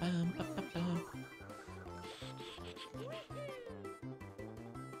 bum, ba, bum, ba, ba, bum.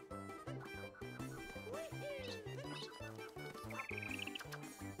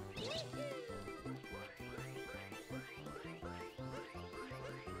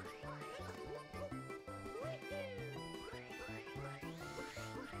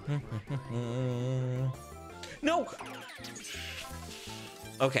 No!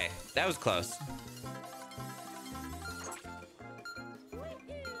 Okay, that was close.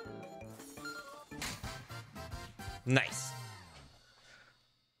 Nice.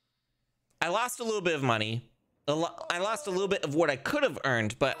 I lost a little bit of money. I lost a little bit of what I could have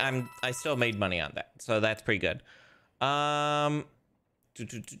earned, but I still made money on that, so that's pretty good.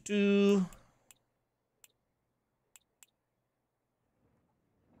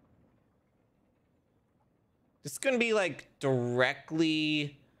 This is gonna be like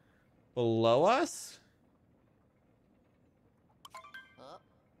directly below us. Oh.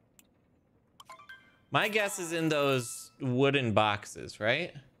 My guess is in those wooden boxes,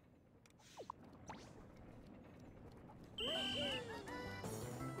 right?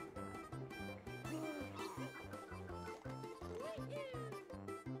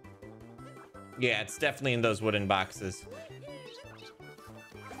 Yeah, it's definitely in those wooden boxes.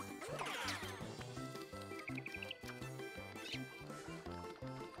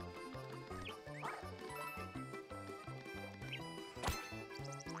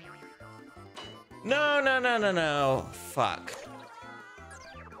 No, no, no, no, no. Fuck.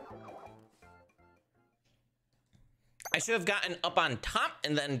 I should have gotten up on top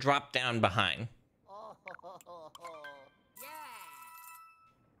and then dropped down behind. Oh. Yeah.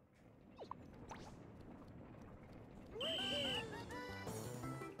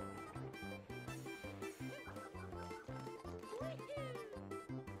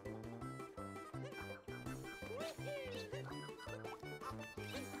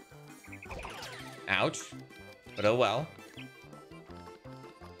 Ouch. But oh well.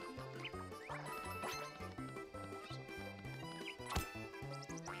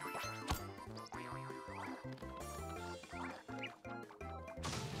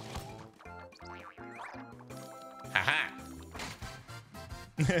 Haha.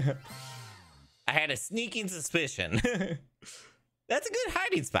 I had a sneaking suspicion. That's a good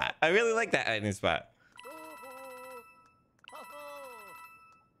hiding spot. I really like that hiding spot.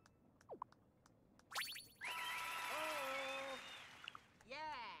 Yeah.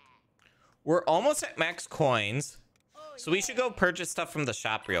 We're almost at max coins, so we should go purchase stuff from the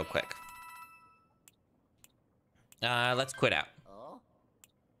shop real quick. Let's quit out. Oh.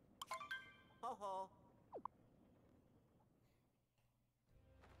 Ho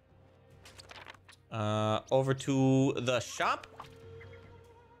ho. Over to the shop.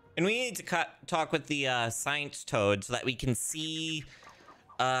 And we need to talk with the science toad so that we can see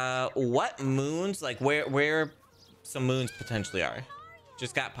what moons, like where some moons potentially are.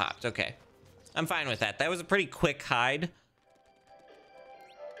 Just got popped. Okay. I'm fine with that. That was a pretty quick hide.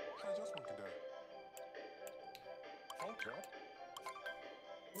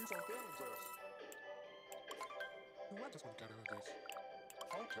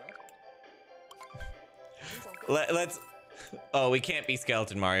 Let's... Oh, we can't be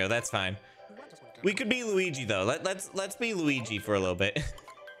Skeleton Mario. That's fine. We could be Luigi though. Let's be Luigi for a little bit.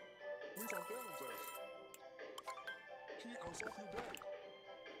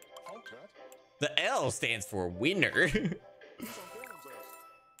 The L stands for winner.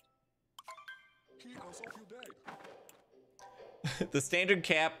 The standard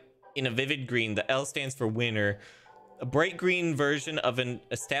cap in a vivid green. The L stands for winner. A bright green version of an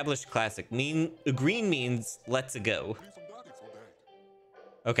established classic. Green means let's go.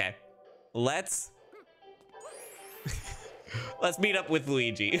 Okay. Let's meet up with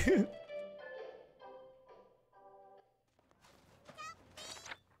Luigi.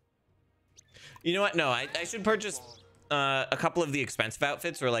 You know what? No, I should purchase a couple of the expensive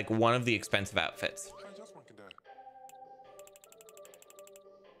outfits, or like one of the expensive outfits.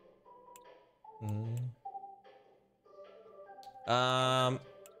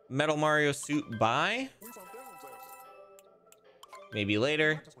 Metal Mario suit buy. Maybe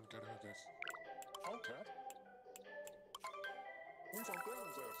later.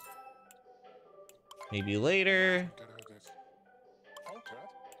 Maybe later.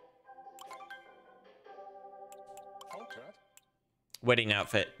 Wedding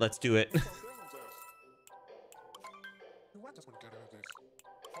outfit. Let's do it.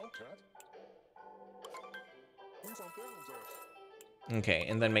 Okay,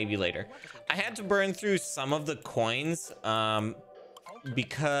 and then maybe later. I had to burn through some of the coins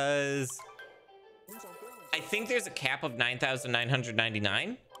because I think there's a cap of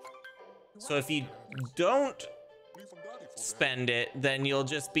 9,999. So if you don't spend it, then you'll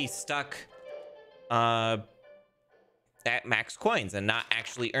just be stuck at max coins and not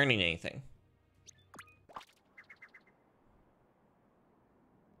actually earning anything.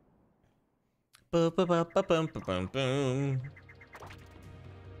 Boom, boom, boom, boom, boom, boom.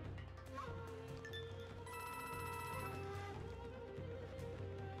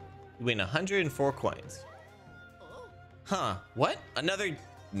 You win 104 coins. Huh? What? Another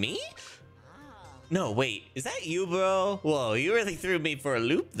me? No, wait. Is that you, bro? Whoa, you really threw me for a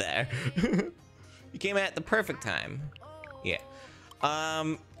loop there. You came at the perfect time. Yeah.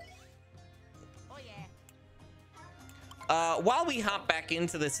 Oh yeah. While we hop back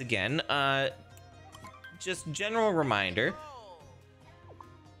into this again, just general reminder.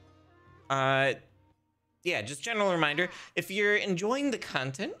 Yeah, just general reminder. If you're enjoying the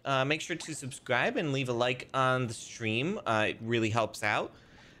content, make sure to subscribe and leave a like on the stream. It really helps out.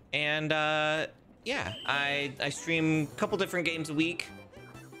 And yeah, I stream a couple different games a week.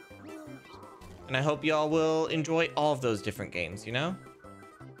 And I hope y'all will enjoy all of those different games, you know?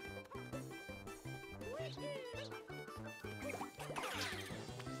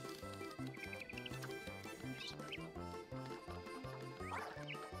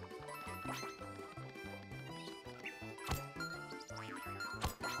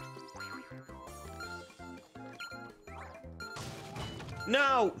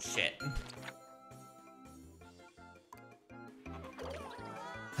 No! Shit.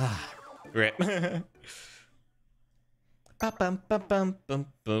 Rip. Want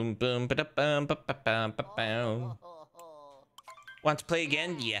to play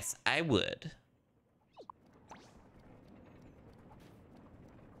again? Yes, I would.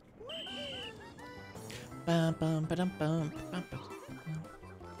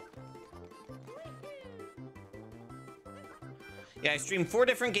 Yeah, I stream 4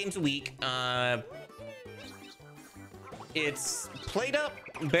 different games a week. It's Played Up,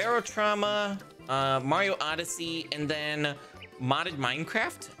 Barotrauma, Mario Odyssey, and then modded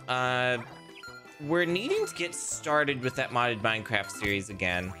Minecraft. We're needing to get started with that modded Minecraft series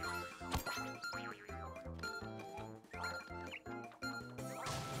again.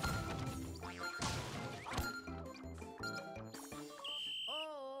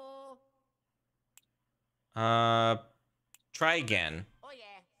 Try again. Oh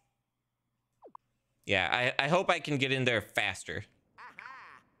yeah. Yeah, I hope I can get in there faster.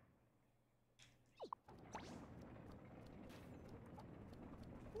 Aha.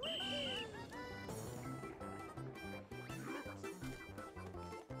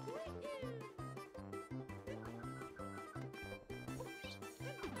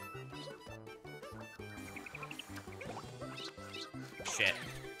 Shit.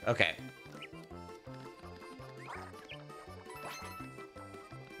 Okay.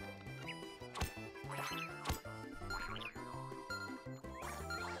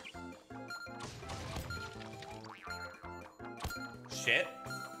 Shit.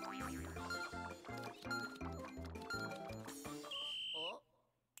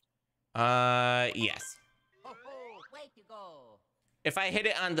 Yes. Ho ho. Way to go. If I hit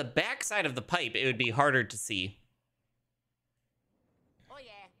it on the back side of the pipe, it would be harder to see. Oh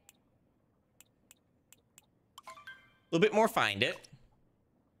yeah. A little bit more find it.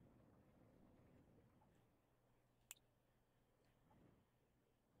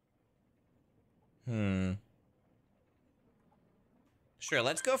 Sure,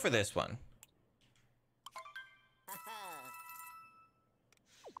 let's go for this one.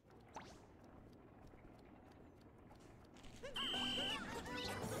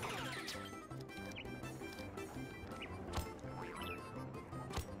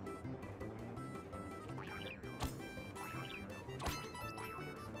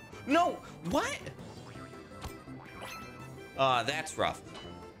 No! What? That's rough.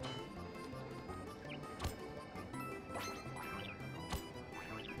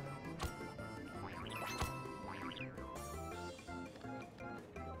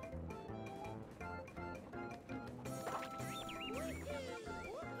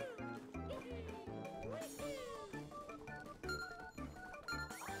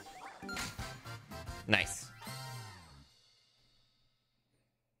 Nice.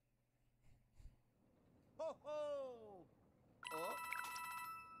 Ho ho. Oh.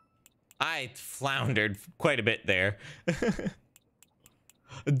 I floundered quite a bit there.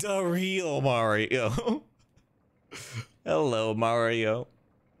 The real Mario. Hello, Mario.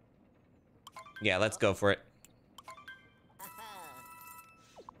 Yeah, let's go for it.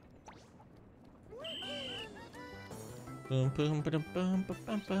 Boom, boom, ba-dum, bum,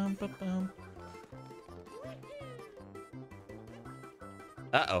 ba-bum, bum, ba-bum.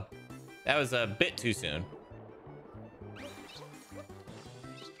 Uh-oh. That was a bit too soon.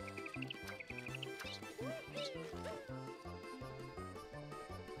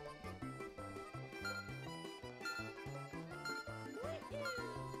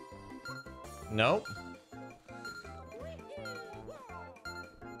 Nope.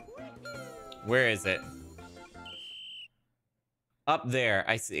 Where is it? Up there.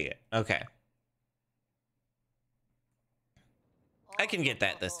 I see it. Okay. I can get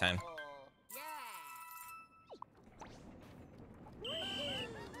that this time.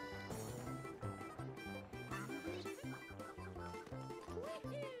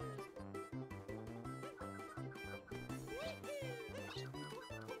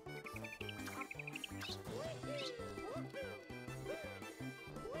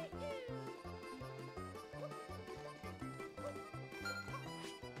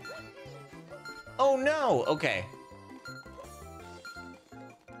 Oh no! Okay.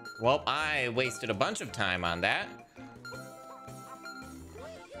 Well, I wasted a bunch of time on that.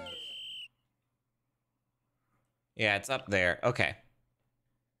 Yeah, it's up there. Okay.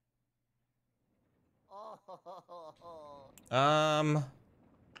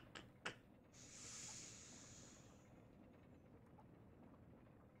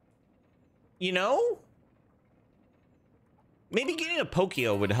 You know? Maybe getting a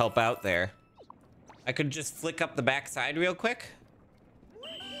Pokio would help out there. I could just flick up the backside real quick.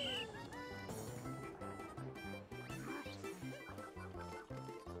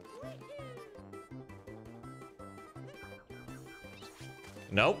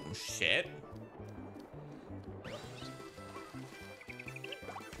 Nope. Shit.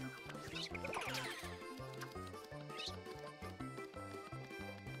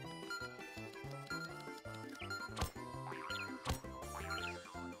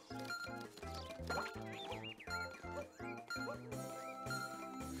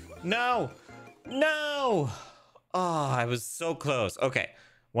 No! No! Oh, I was so close. Okay,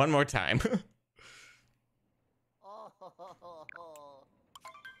 one more time. Oh, ho, ho, ho, ho.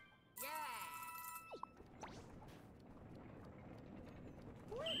 Yeah.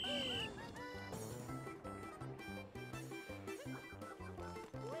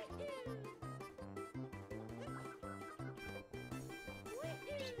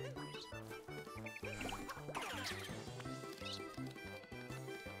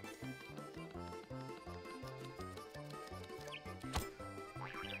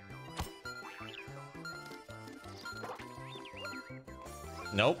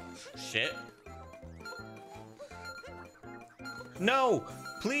 Nope. Shit. No!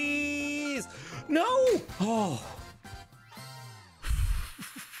 Please! No! Oh.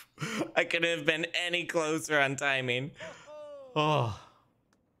 I couldn't have been any closer on timing. Oh.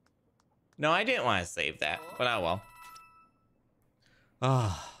 No, I didn't want to save that, but oh well.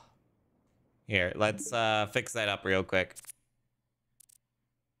 Oh. Here, let's fix that up real quick.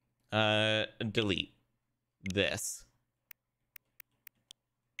 Delete this.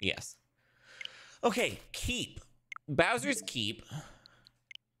 Yes. Okay, keep. Bowser's Keep.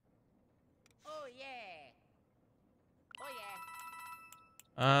 Oh, yeah. Oh,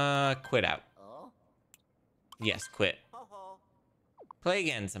 yeah. Quit out. Oh, Yes, quit. ho, ho. Play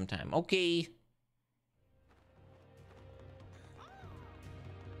again sometime. Okay.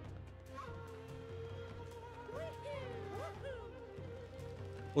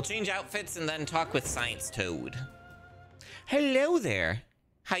 We'll change outfits and then talk with Science Toad. Hello there.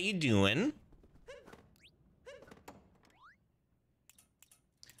 How you doing?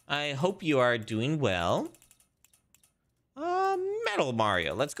 I hope you are doing well. Metal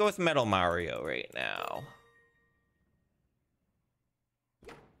Mario. Let's go with Metal Mario right now.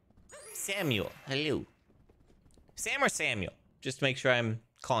 Samuel. Hello. Sam or Samuel? Just to make sure I'm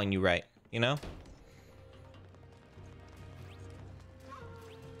calling you right, you know?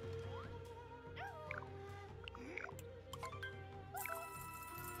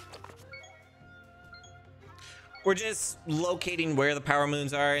 We're just locating where the power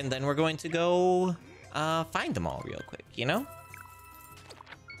moons are, and then we're going to go find them all real quick, you know?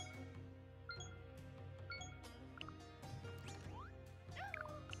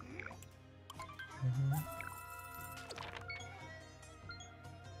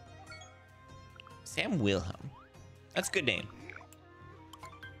 Sam Wilhelm. That's a good name.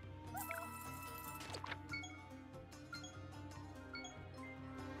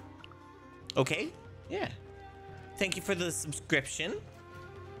 Okay, yeah. Thank you for the subscription.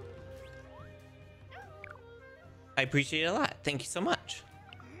 I appreciate it a lot. Thank you so much.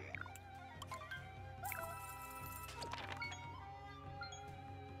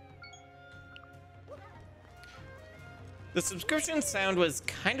 The subscription sound was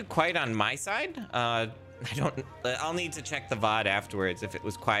kind of quiet on my side. I'll need to check the VOD afterwards if it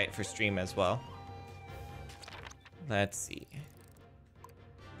was quiet for stream as well. Let's see.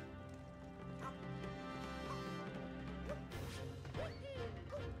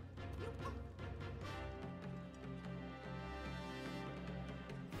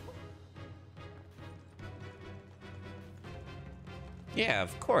 Yeah,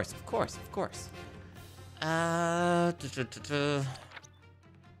 of course, of course, of course.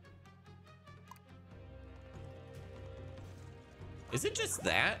 Is it just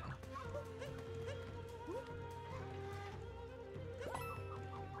that?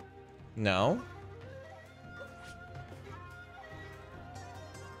 No.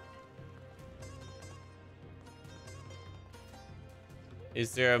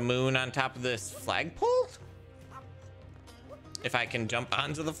 Is there a moon on top of this flagpole? If I can jump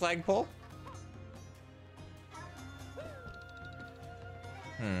onto the flagpole?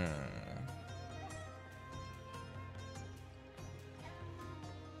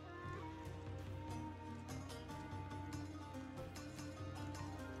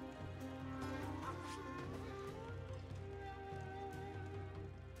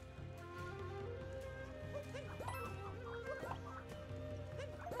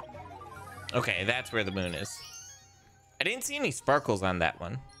 Okay, that's where the moon is. I didn't see any sparkles on that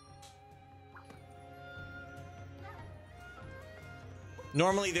one.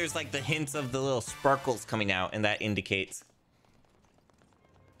 Normally there's like the hints of the little sparkles coming out, and that indicates.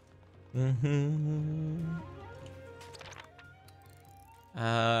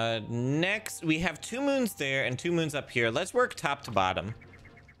 Next we have 2 moons there and 2 moons up here. Let's work top to bottom,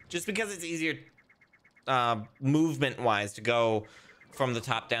 just because it's easier movement wise to go from the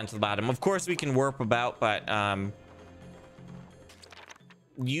top down to the bottom. Of course we can warp about, but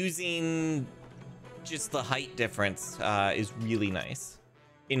using just the height difference is really nice,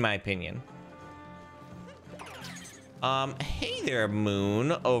 in my opinion. Hey there,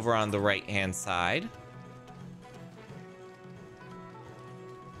 Moon, over on the right-hand side.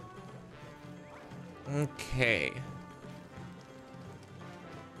 Okay.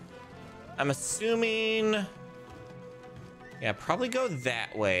 I'm assuming... Yeah, probably go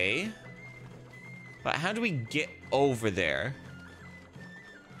that way. But how do we get over there?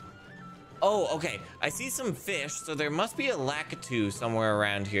 Oh, okay. I see some fish, so there must be a Lakitu somewhere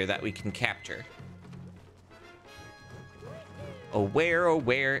around here that we can capture. Oh, where, oh,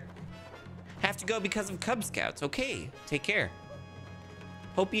 where? Have to go because of Cub Scouts. Okay, take care.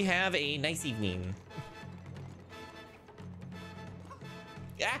 Hope you have a nice evening.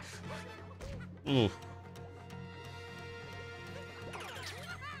 Yeah. Ooh.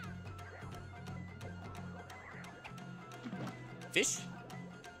 Fish?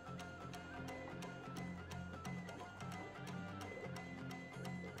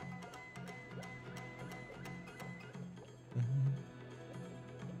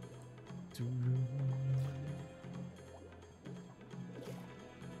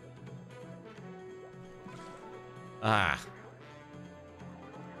 Ah.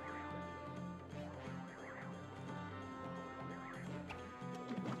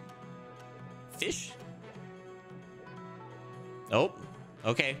 Fish? Oh,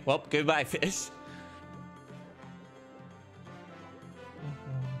 okay. Well, goodbye, fish.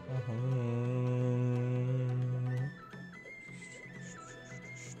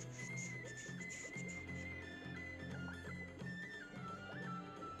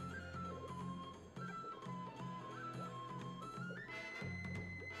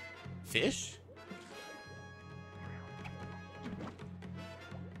 Fish?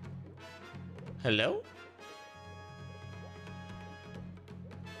 Hello?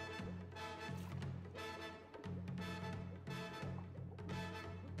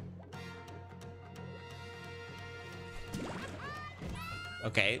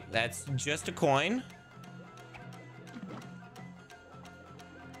 Okay, that's just a coin.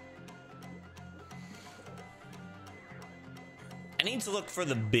 I need to look for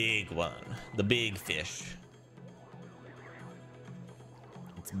the big one, the big fish.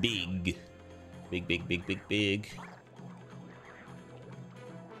 It's big. Big, big, big, big, big.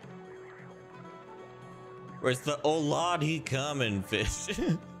 Where's the oh lord he coming fish?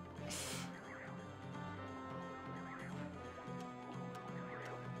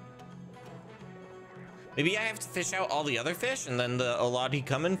 Maybe I have to fish out all the other fish and then the oh lord he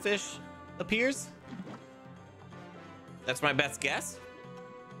coming fish appears? That's my best guess.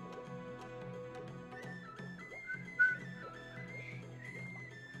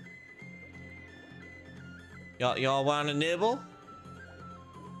 Y'all want a nibble?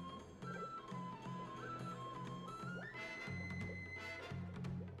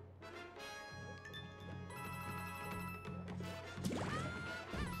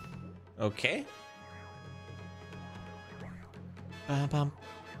 Okay. Ba bum.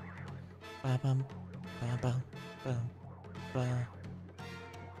 Ba bum. Ba bum. Bum. Ba.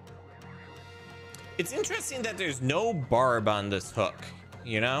 It's interesting that there's no barb on this hook,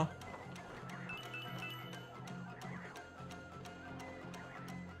 you know?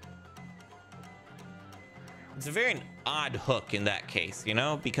 It's a very odd hook in that case, you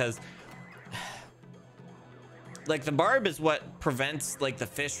know, because like the barb is what prevents like the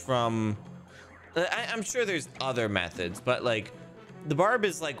fish from I'm sure there's other methods, but like the barb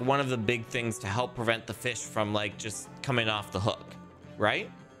is like one of the big things to help prevent the fish from like just coming off the hook, right?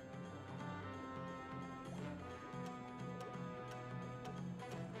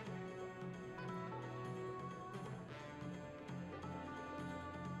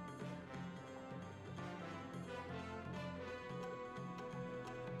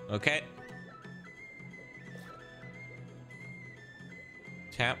 Okay.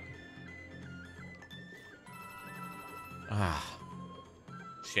 Tap. Ah.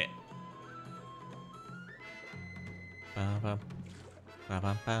 Shit. Ba ba ba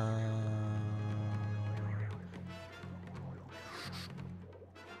ba ba.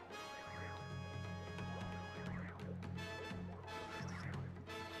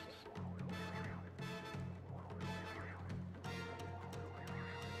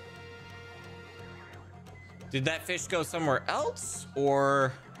 Did that fish go somewhere else,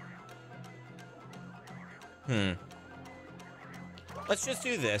 or? Let's just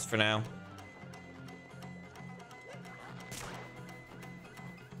do this for now.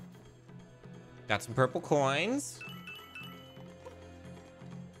 Got some purple coins.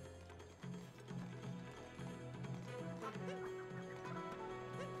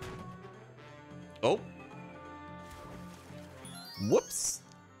 Oh. Whoops.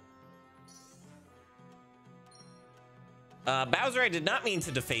 Bowser, I did not mean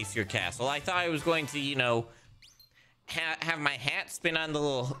to deface your castle. I thought I was going to, you know, have my hat spin on the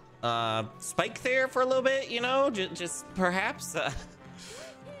little spike there for a little bit, you know, just perhaps.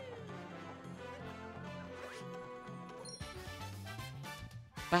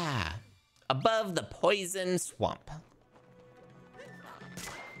 Bah, above the poison swamp.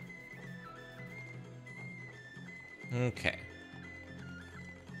 Okay.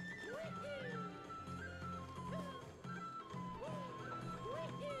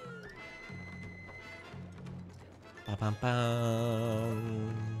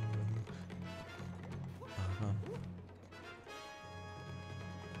 Ba-bum-bum.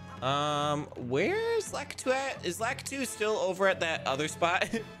 Where's Lakitu at? Is Lakitu still over at that other spot?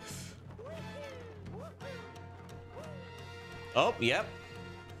 Oh, yep.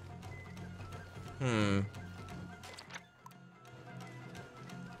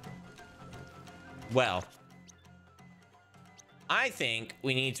 Well, I think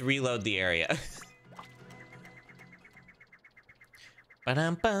we need to reload the area.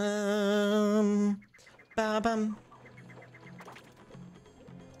 Ba-dum-bum. Ba-bum.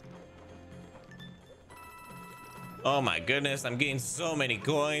 Oh my goodness, I'm getting so many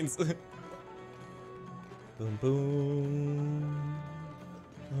coins. Boom, boom.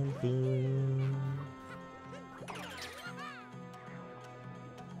 Boom, boom.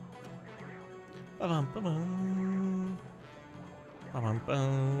 Ba-bum, ba-bum. Ba-bum,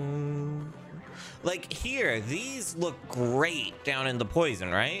 bum. Like here, these look great down in the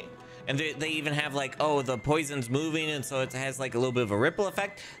poison, right? And they even have like, oh, the poison's moving, and so it has like a little bit of a ripple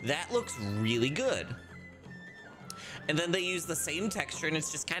effect. That looks really good. And then they use the same texture and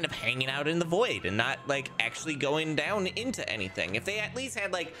it's just kind of hanging out in the void and not like actually going down into anything. If they at least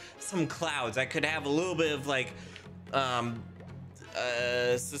had like some clouds, I could have a little bit of like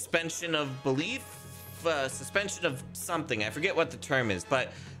suspension of belief, suspension of something. I forget what the term is,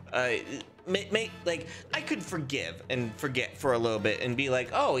 but like I could forgive and forget for a little bit and be like,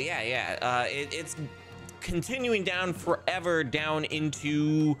 oh yeah, it's continuing down forever down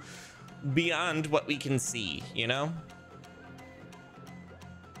into beyond what we can see, you know?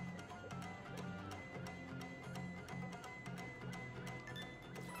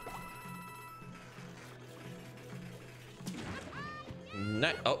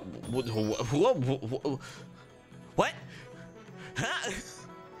 Not, oh, whoa, what? Huh?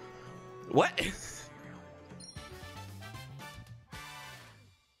 What?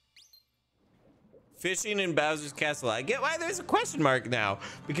 Fishing in Bowser's Castle. I get why there's a question mark now,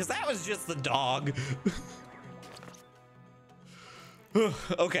 because that was just the dog.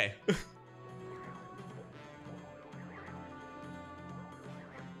 Okay.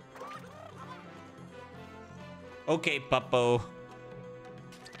 Okay, Puppo.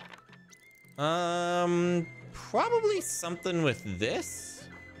 Probably something with this.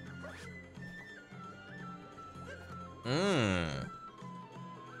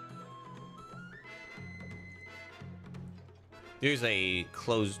 There's a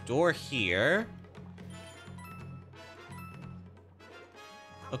closed door here.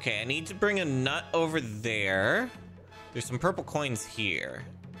 Okay, I need to bring a nut over there. There's some purple coins here.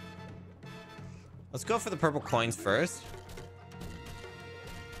 Let's go for the purple coins first.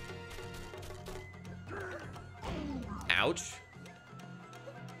 Ouch.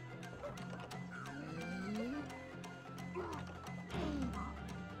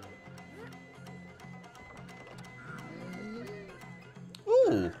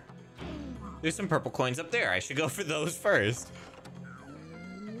 Ooh. There's some purple coins up there. I should go for those first.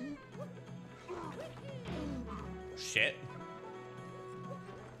 Shit.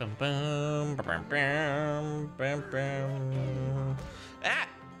 Bum, bum, bum, bum, bum, bum. Ah!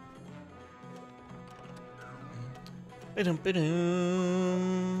 Ba-dum,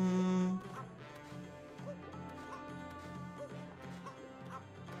 ba-dum.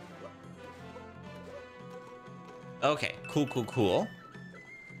 Okay, cool.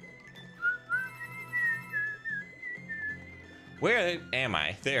 Where am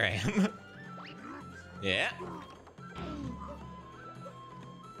I? There I am. Yeah.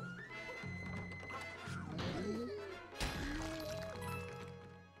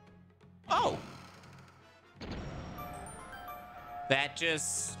 Oh. That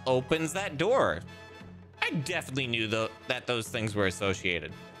just opens that door. I definitely knew that those things were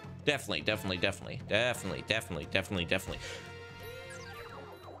associated. Definitely.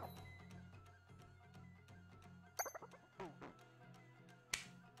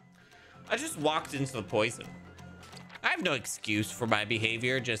 I just walked into the poison. I have no excuse for my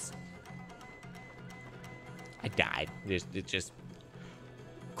behavior, just... I died. It just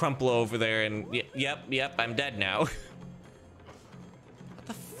crumple over there and... Yep, I'm dead now.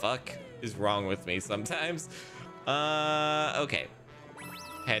 fuck is wrong with me sometimes? Okay.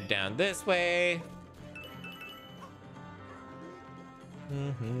 Head down this way.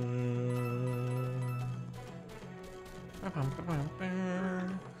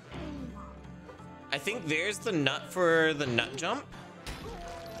 I think there's the nut for the nut jump.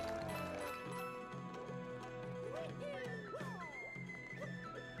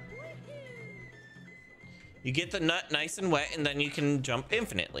 You get the nut nice and wet, and then you can jump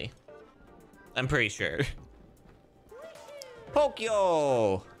infinitely. I'm pretty sure.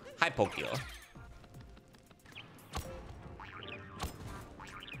 Pokio! Hi, Pokio.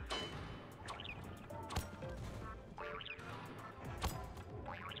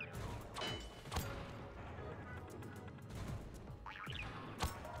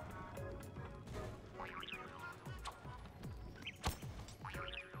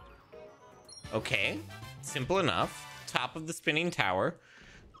 Okay, simple enough. Top of the spinning tower.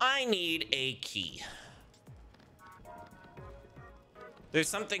 I need a key. There's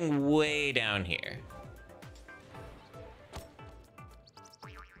something way down here.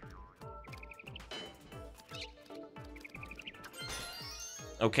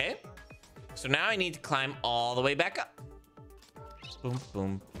 Okay, so now I need to climb all the way back up. Boom,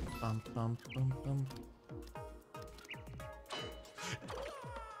 boom, bum, bum, boom, boom.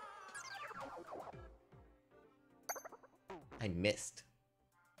 I missed.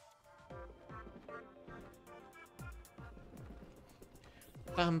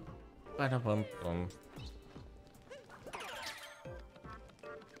 Bum, bada, bum, bum.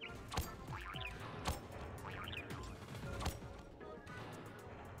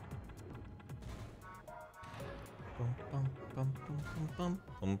 Bum, bum, bum, bum, bum,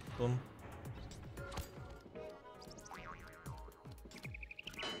 bum, bum.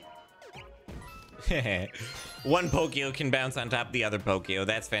 One Pokio can bounce on top of the other Pokio.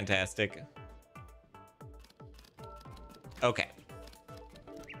 That's fantastic. Okay.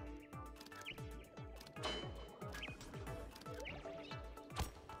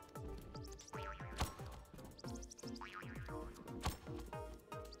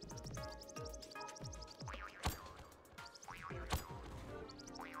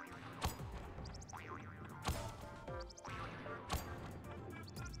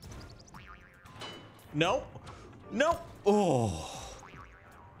 No. No. Oh.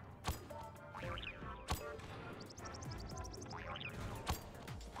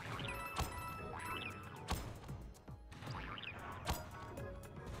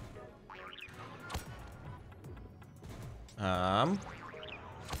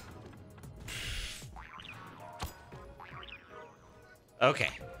 Okay.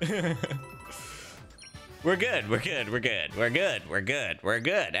 We're good. We're good. We're good. We're good. We're good. We're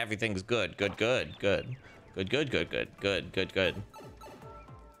good. Everything's good. Good. Good. Good. Good. Good. Good. Good. Good. Good. Good.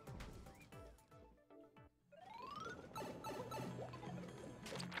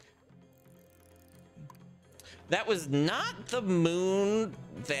 That was not the moon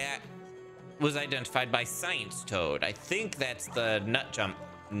that was identified by Science Toad. I think that's the nut jump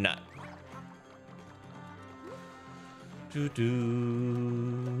nut. Doo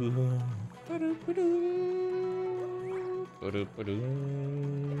doo.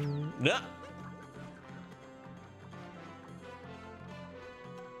 No.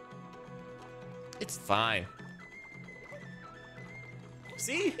 It's fine.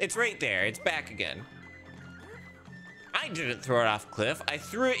 See? It's right there. It's back again. I didn't throw it off a cliff. I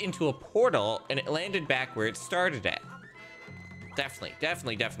threw it into a portal and it landed back where it started at. Definitely,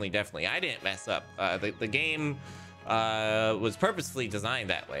 definitely, definitely, definitely. I didn't mess up. The game was purposefully designed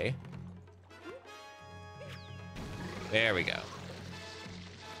that way. There we go.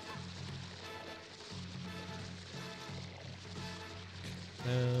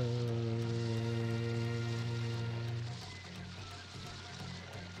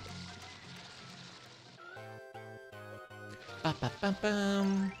 Ba ba ba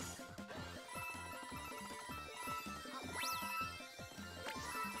bum.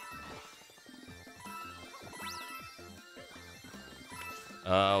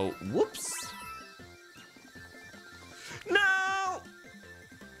 Whoops. No!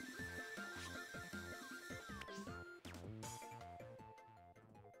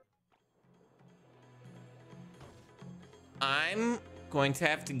 I'm going to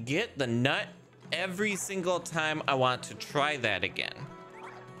have to get the nut every single time I want to try that again.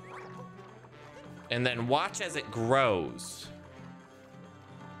 And then watch as it grows.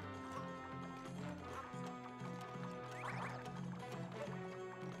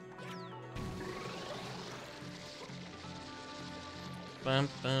 Bum,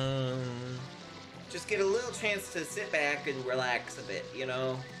 bum. just get a little chance to sit back and relax a bit, you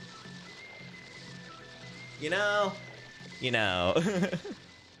know? You know? You know.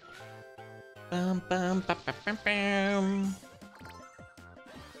 Bum, bum, ba, ba, bum, bum.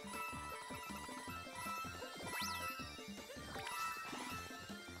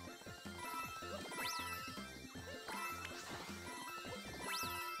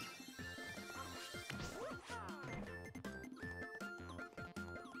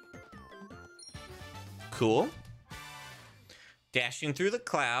 Cool. Dashing through the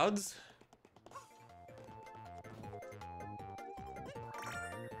clouds.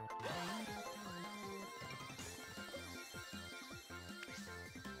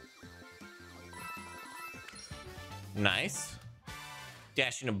 Nice.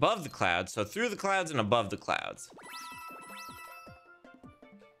 Dashing above the clouds, so through the clouds and above the clouds.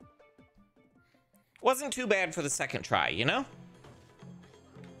 Wasn't too bad for the second try, you know?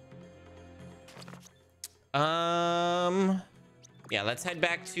 Yeah, let's head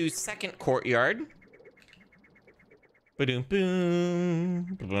back to second courtyard. Ba-doom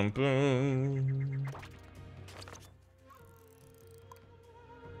boom, ba-boom boom.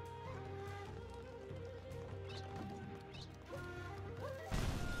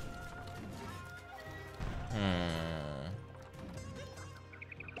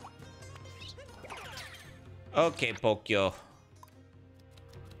 Okay, Pokyo.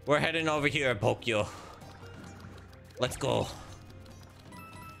 We're heading over here, Pokyo. Let's go.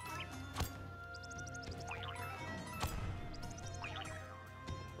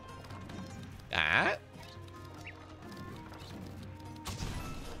 Ah.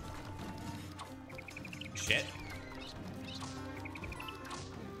 Shit.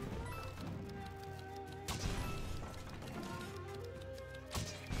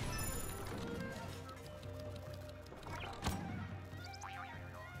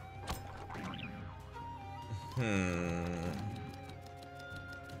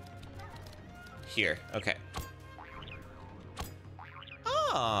 Here, okay.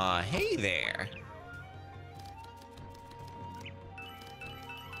 Ah, hey there.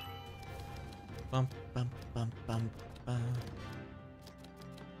 Bum, bum, bum, bum, bum.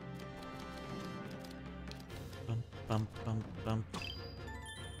 Bum, bum, bum, bum.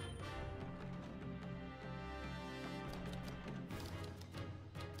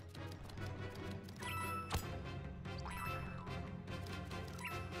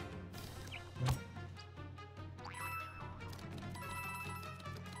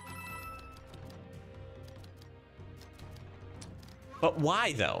 But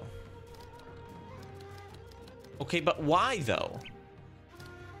why, though? Okay, but why, though?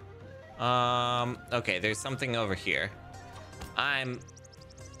 Okay, there's something over here. I'm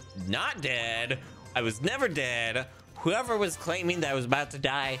not dead. I was never dead. Whoever was claiming that I was about to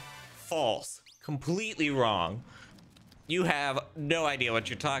die, false. Completely wrong. You have no idea what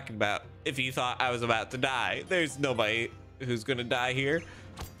you're talking about if you thought I was about to die. There's nobody who's gonna die here.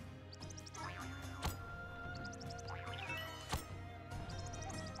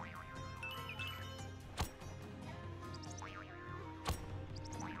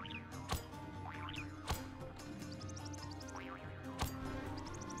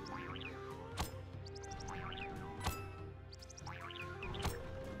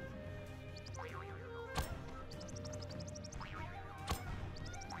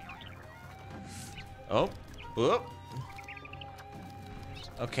 Oh, whoop.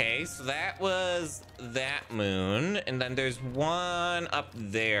 Okay, so that was that moon, and then there's one up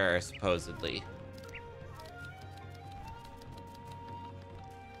there, supposedly.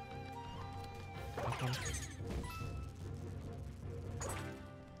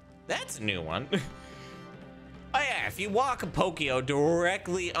 That's a new one. Oh yeah, if you walk a Pokio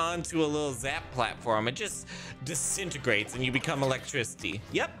directly onto a little zap platform, it just disintegrates and you become electricity.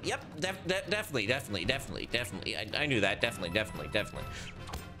 Yep, definitely. I knew that, definitely.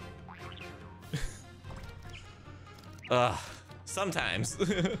 Sometimes.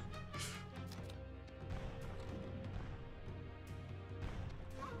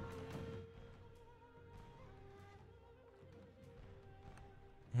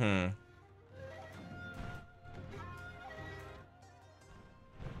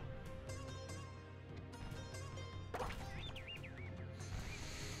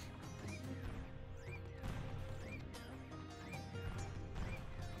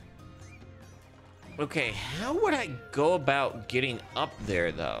 Okay, how would I go about getting up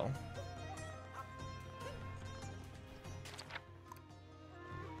there, though?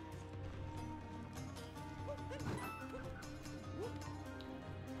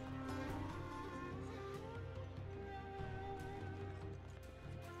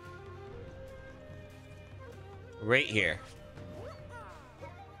 Right here.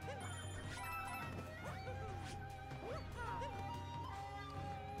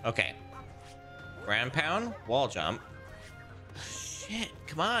 Okay. Ground pound, wall jump. Shit,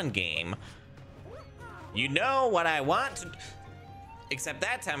 come on, game. You know what I want to... Except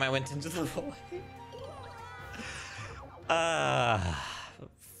that time I went into the void. Bum,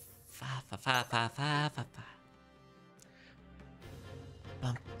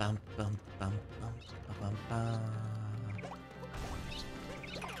 bum, bum, bum, bum, bum, bum.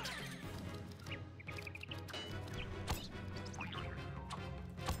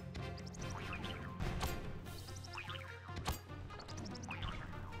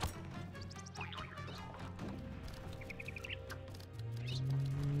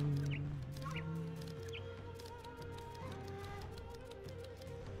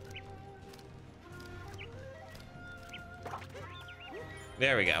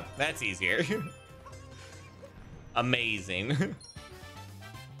 There we go. That's easier. Amazing.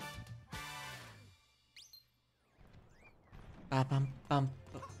 Bum, bum, bum.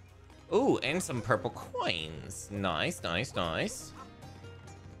 Ooh, and some purple coins. Nice, nice, nice.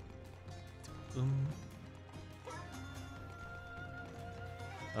 Boom.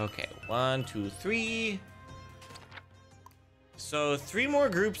 Okay, 1, 2, 3. So 3 more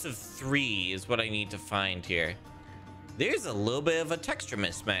groups of 3 is what I need to find here. There's a little bit of a texture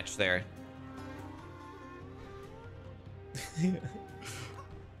mismatch there.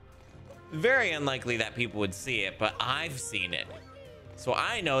 Very unlikely that people would see it, but I've seen it. So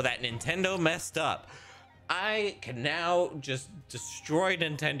I know that Nintendo messed up. I can now just destroy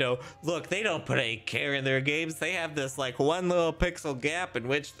Nintendo. Look, they don't put any care in their games. They have this like one little pixel gap in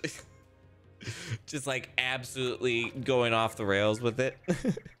which just like absolutely going off the rails with it.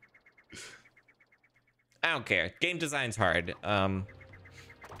 I don't care. Game design's hard.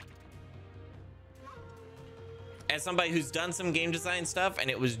 As somebody who's done some game design stuff and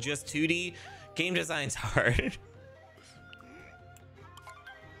it was just 2D, game design's hard.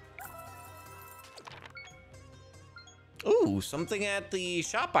 Ooh, something at the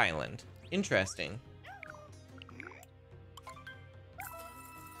shop island. Interesting.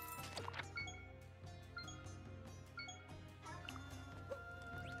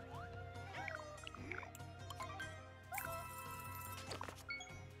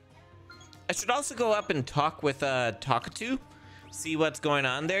 I should also go up and talk with Talkatu, see what's going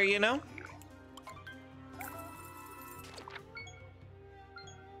on there, you know?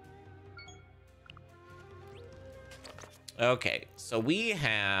 Okay, so we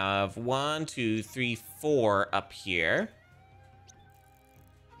have 1, 2, 3, 4 up here.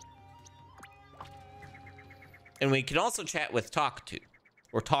 And we can also chat with Talkatu,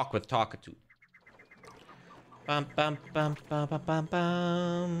 or talk with Talkatu. Bum, bum, bum, bum, bum, bum,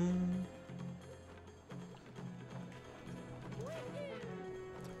 bum.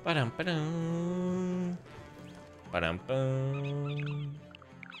 Ba-dum, ba-dum. Ba-dum, bum.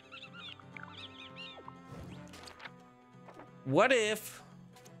 What if...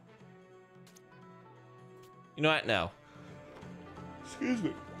 You know what? No. Excuse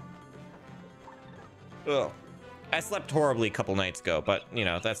me. Ugh. I slept horribly a couple nights ago, but, you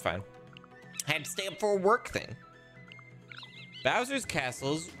know, that's fine. I had to stay up for a work thing. Bowser's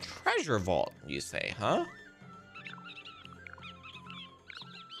Castle's treasure vault, you say, huh?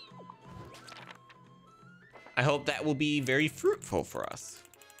 I hope that will be very fruitful for us.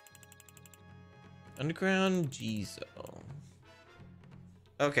 Underground Jizo.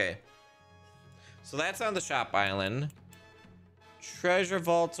 Okay. So that's on the shop island. Treasure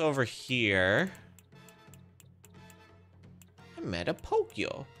vault's over here. I met a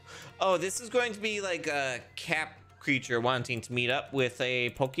Pokio. Oh, this is going to be like a cap creature wanting to meet up with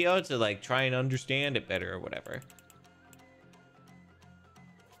a Pokio to like try and understand it better or whatever.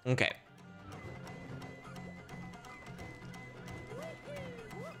 Okay.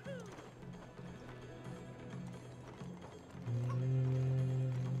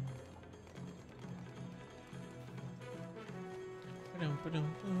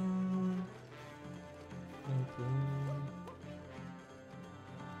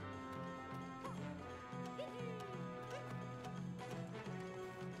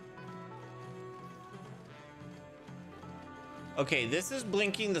 Okay, this is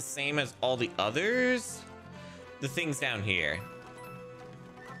blinking the same as all the others. The things down here.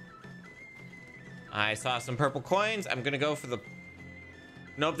 I saw some purple coins. I'm gonna go for the...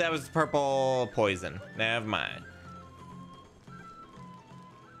 Nope, that was purple poison. Never mind.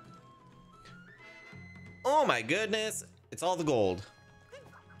 Oh my goodness. It's all the gold.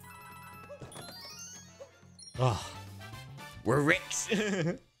 Oh, we're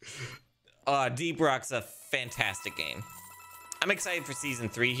rich. Deep Rock's a fantastic game. I'm excited for season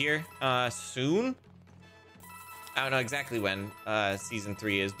 3 here. Soon. I don't know exactly when season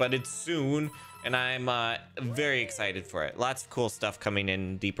 3 is, but it's soon, and I'm very excited for it. Lots of cool stuff coming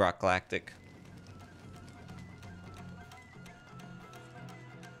in Deep Rock Galactic.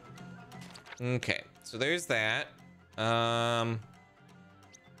 Okay, so there's that.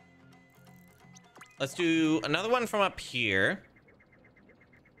 Let's do another one from up here.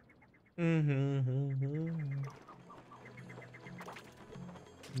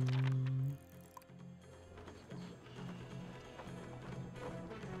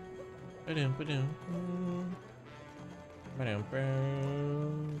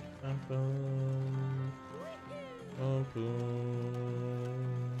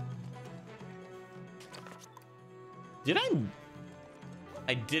 Did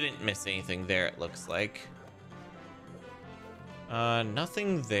I didn't miss anything there, it looks like.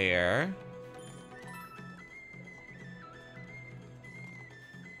 Nothing there.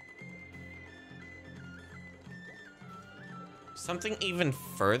 Something even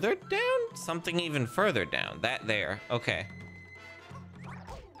further down? Something even further down. That there. Okay.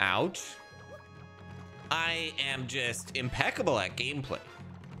 Ouch. I am just impeccable at gameplay.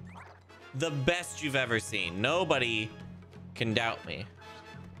 The best you've ever seen. Nobody can doubt me.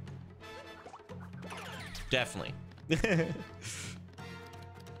 Definitely.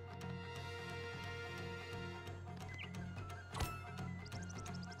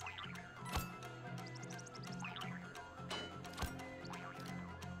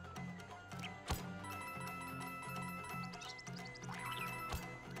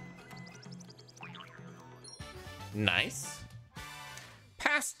 Nice.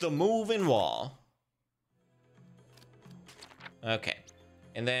 Past the moving wall. Okay.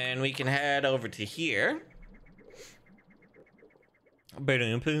 And then we can head over to here.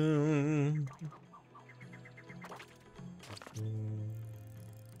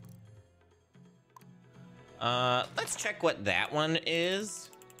 Let's check what that one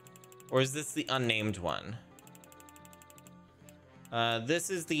is. Or is this the unnamed one? This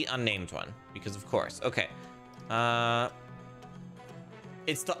is the unnamed one, because of course. Okay.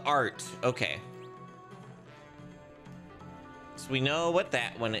 It's the art. Okay. So we know what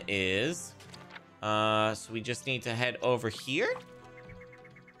that one is. So we just need to head over here.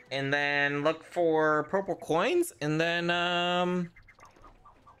 And then look for purple coins. And then,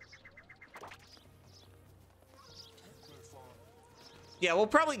 yeah, we'll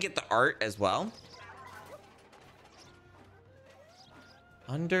probably get the art as well.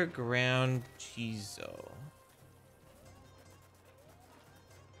 Underground Chizo.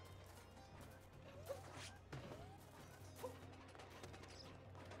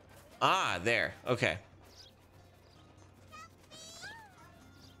 Ah, there. Okay.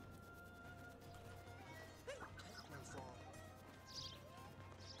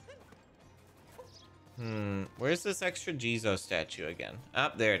 Where's this extra Jizo statue again?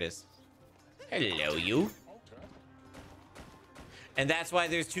 Oh, there it is. Hello, you. And that's why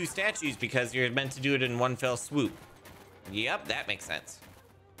there's 2 statues, because you're meant to do it in one fell swoop. Yep, that makes sense.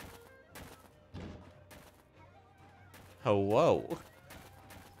 Oh, whoa.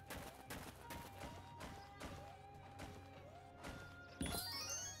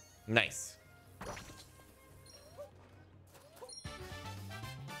 Nice.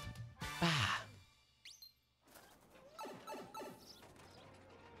 Ah.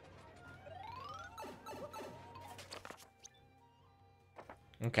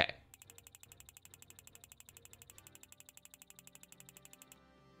 Okay.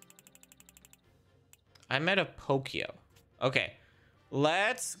 I'm at a Pokio. Okay.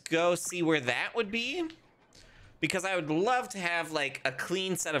 Let's go see where that would be. Because I would love to have, like, a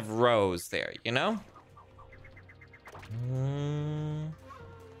clean set of rows there, you know?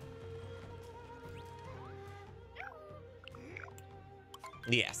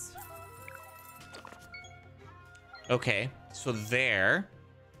 Yes. Okay, so there.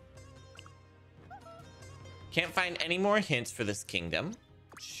 Can't find any more hints for this kingdom.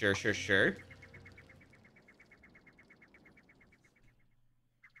 Sure, sure, sure.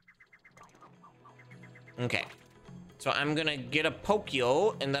 Okay. So I'm gonna get a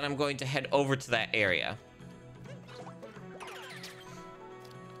Pokio, and then I'm going to head over to that area.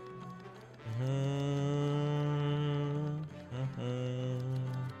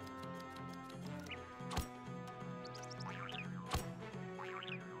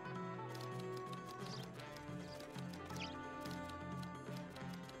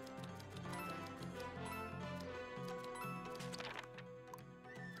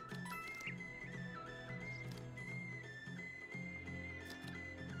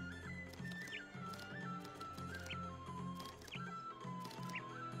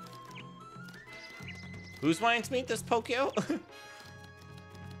 Who's wanting to meet this Pokeo?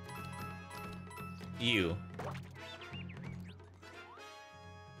 You.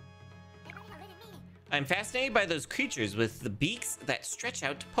 I'm fascinated by those creatures with the beaks that stretch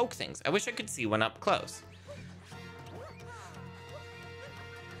out to poke things. I wish I could see one up close.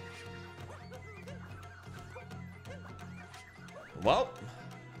 Well,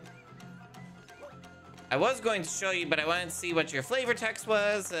 I was going to show you, but I wanted to see what your flavor text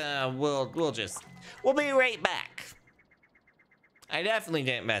was. We'll be right back. I definitely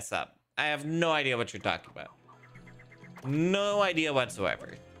didn't mess up. I have no idea what you're talking about. No idea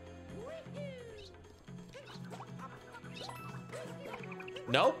whatsoever.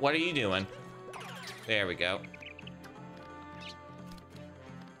 Nope, what are you doing? There we go.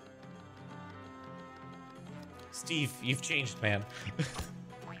 Steve, you've changed, man.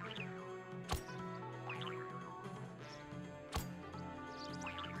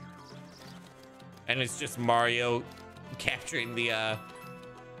 And it's just Mario capturing the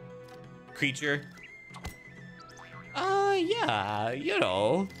creature. Yeah, you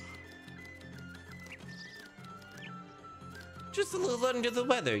know. Just a little under the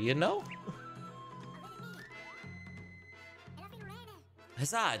weather, you know?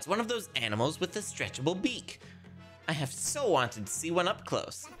 Huzzah, it's one of those animals with a stretchable beak. I have so wanted to see one up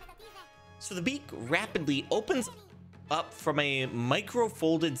close. So the beak rapidly opens up from a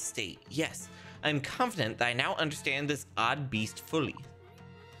micro-folded state. Yes, I'm confident that I now understand this odd beast fully.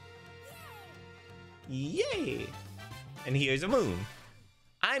 Yay! And here's a moon.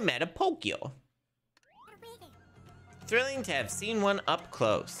 I met a Pokeo. Thrilling to have seen one up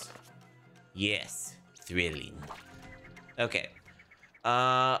close. Yes, thrilling. Okay.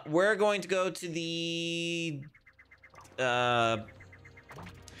 We're going to go to the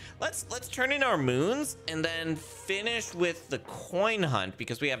let's turn in our moons and then finish with the coin hunt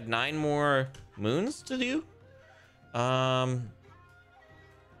because we have 9 more moons to do.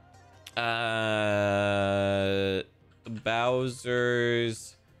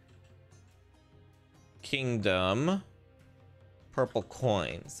 Bowser's Kingdom. Purple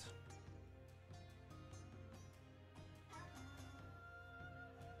coins.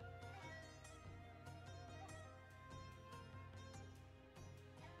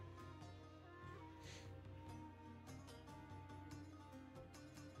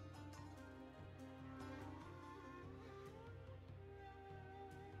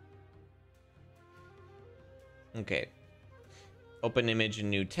 Okay. Open image in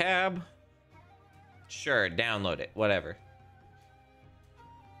new tab. Sure, download it, whatever.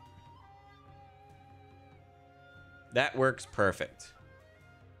 That works perfect.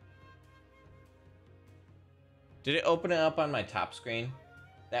 Did it open it up on my top screen?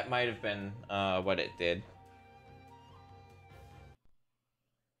 That might have been what it did.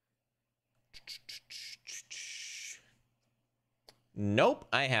 Nope,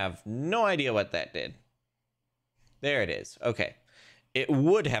 I have no idea what that did. There it is. Okay. It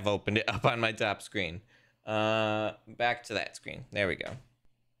would have opened it up on my top screen. Back to that screen. There we go.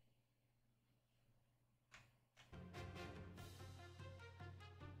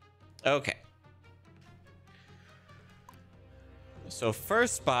 Okay. So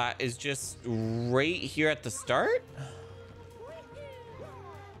first spot is just right here at the start.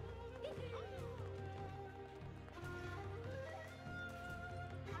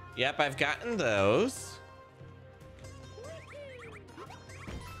 Yep, I've gotten those.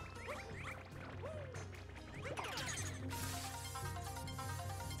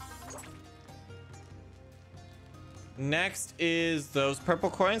 Next is those purple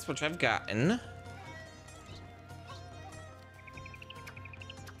coins, which I've gotten.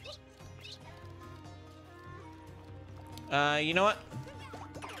 You know what?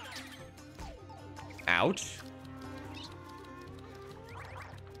 Ouch.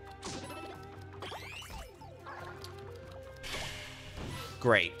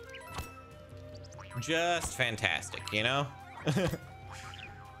 Great. Just fantastic, you know?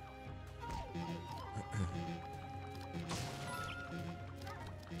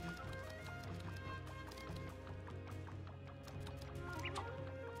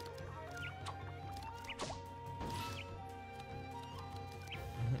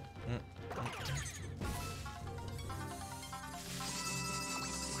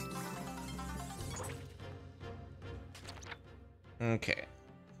 Okay.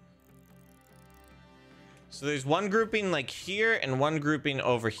 So there's one grouping like here and one grouping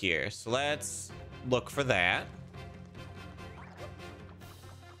over here. So let's look for that.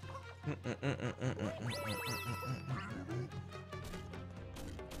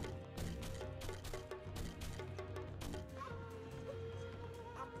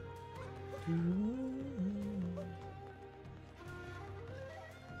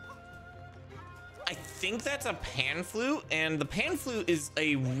 I think that's a pan flute, and the pan flute is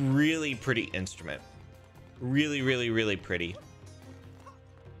a really pretty instrument. Really, really, really pretty.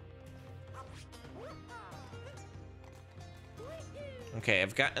 Okay,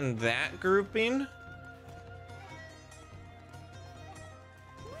 I've gotten that grouping.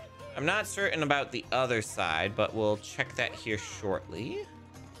 I'm not certain about the other side, but we'll check that here shortly.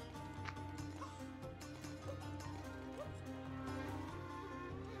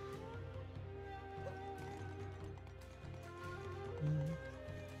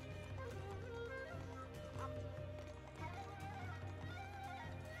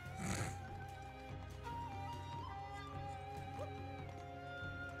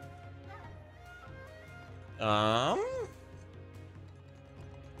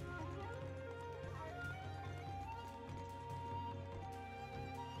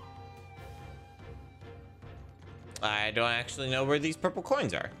 I don't actually know where these purple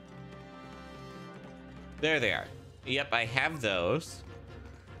coins are. There they are. Yep, I have those.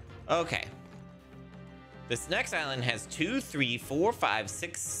 Okay. This next island has 2, 3, 4, 5,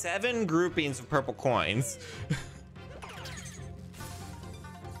 6, 7 groupings of purple coins.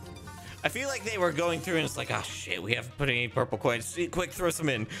 I feel like they were going through and it's like, oh shit, we haven't put any purple coins. Quick, throw some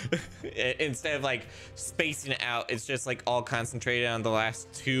in. Instead of like spacing it out, it's just like all concentrated on the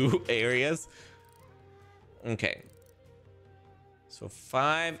last 2 areas. Okay. So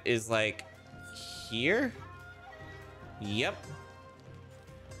 5 is like here. Yep.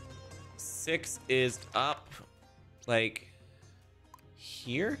 6 is up like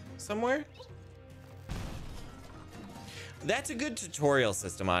here somewhere. That's a good tutorial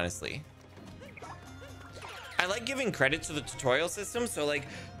system, honestly. I like giving credit to the tutorial system. So like,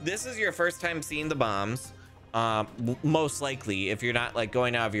 this is your first time seeing the bombs. Most likely, if you're not like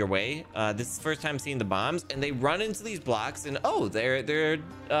going out of your way, this is the first time seeing the bombs, and they run into these blocks and oh, they're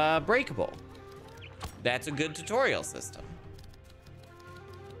breakable. That's a good tutorial system.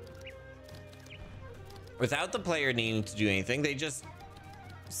 Without the player needing to do anything, they just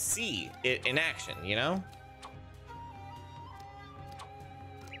see it in action, you know?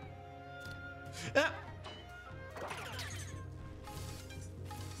 Ah.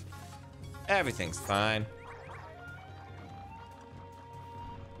 Everything's fine.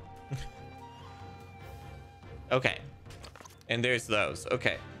 Okay. And there's those.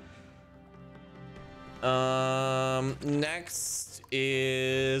 Okay. Next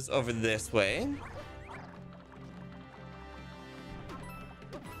is over this way.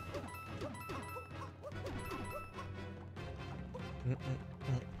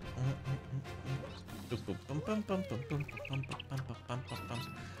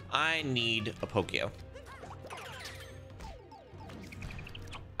 I need a Pokio.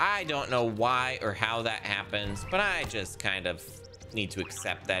 I don't know why or how that happens, but I just kind of need to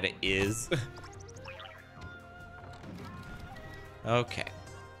accept that it is. Okay.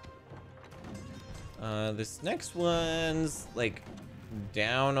 This next one's like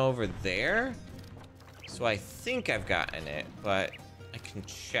down over there. So I think I've gotten it, but I can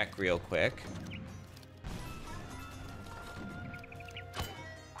check real quick.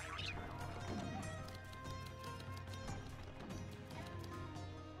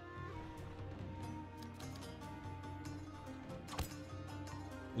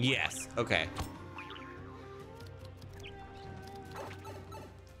 Yes, okay.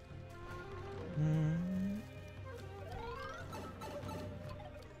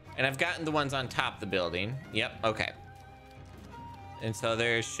 And I've gotten the ones on top of the building. Yep, okay. And so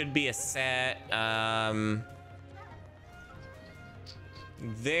there should be a set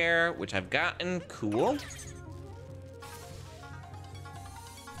there, which I've gotten. Cool.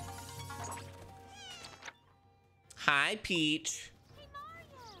 Hi, Peach.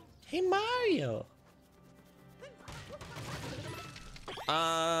 Hey, Mario.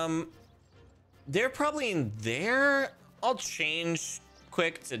 They're probably in there. I'll change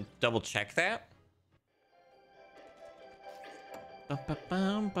quick to double check that.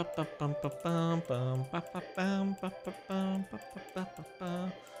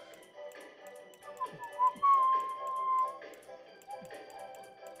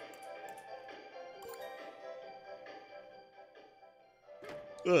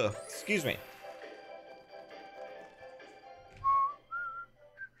 Ugh, excuse me.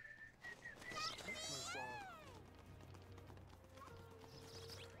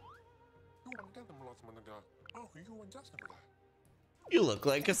 You look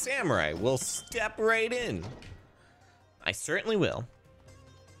like a samurai. We'll step right in. I certainly will.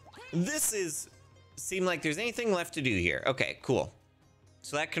 This is... Seem like there's anything left to do here. Okay, cool.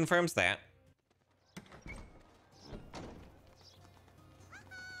 So that confirms that.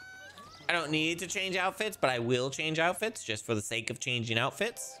 I don't need to change outfits, but I will change outfits just for the sake of changing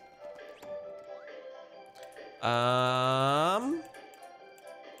outfits.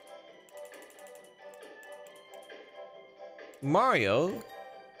 Mario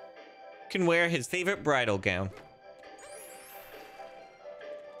can wear his favorite bridal gown.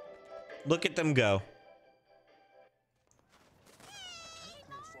 Look at them go.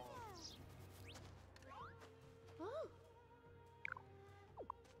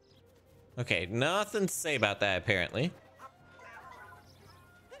 Okay, nothing to say about that, apparently.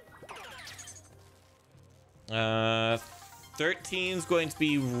 13's going to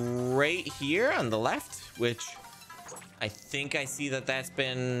be right here on the left, which I think I see that that's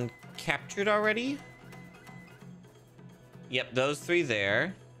been captured already. Yep, those three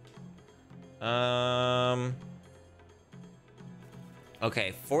there.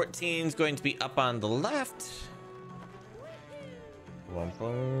 Okay, 14's going to be up on the left.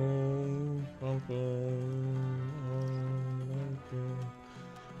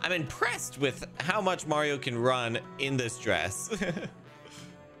 I'm impressed with how much Mario can run in this dress.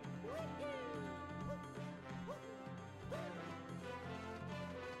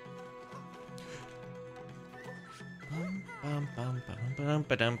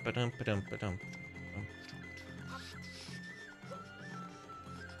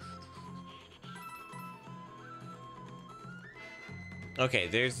 Okay,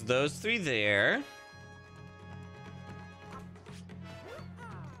 there's those three there.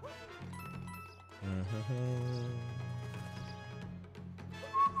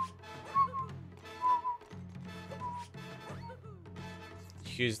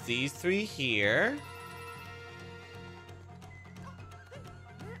 Here's these three here.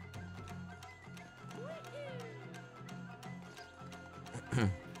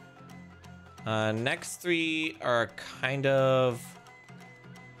 Next three are kind of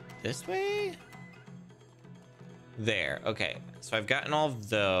this way? There, okay. So I've gotten all of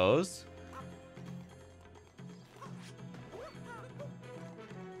those.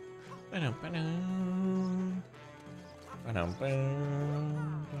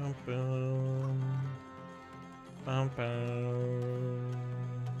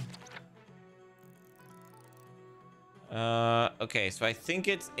 Okay, so I think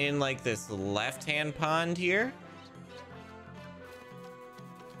it's in like this left-hand pond here.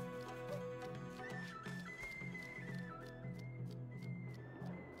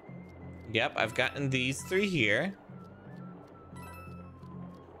 Yep, I've gotten these three here.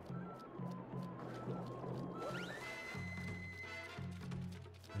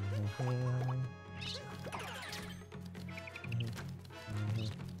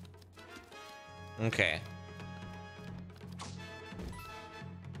 Okay.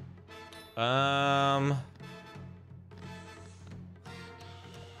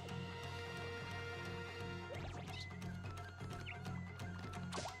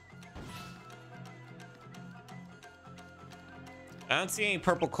 I don't see any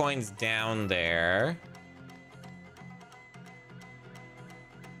purple coins down there.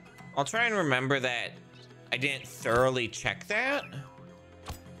 I'll try and remember that I didn't thoroughly check that.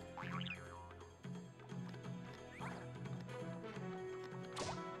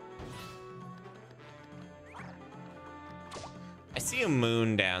 I see a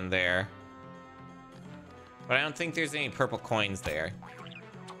moon down there, but I don't think there's any purple coins there.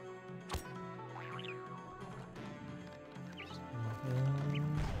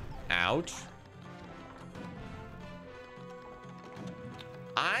 Ouch.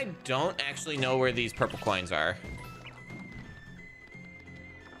 I don't actually know where these purple coins are.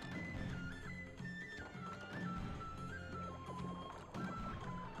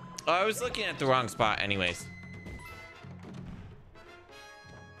 Oh, I was looking at the wrong spot anyways.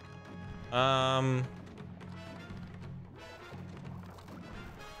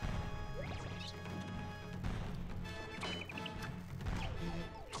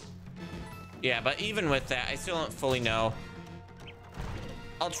 Yeah, but even with that, I still don't fully know.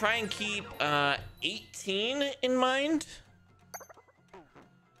 I'll try and keep 18 in mind.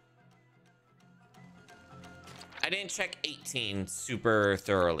 I didn't check 18 super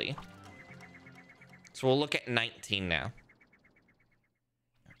thoroughly. So we'll look at 19 now.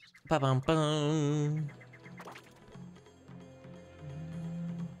 Ba-bum-bum.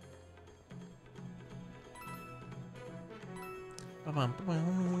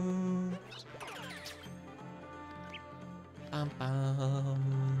 Ba-bum-bum. Bum-bum.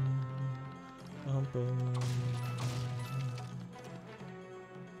 Bum-bum.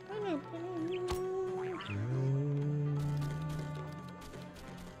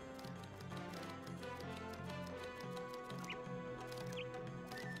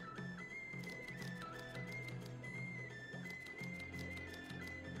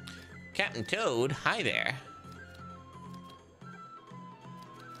 Captain Toad, hi there.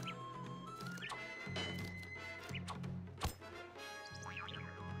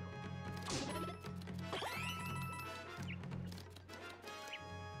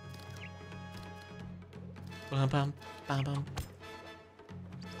 Bum, bum, bum, bum.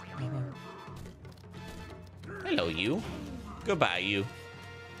 Hello, you. Goodbye, you.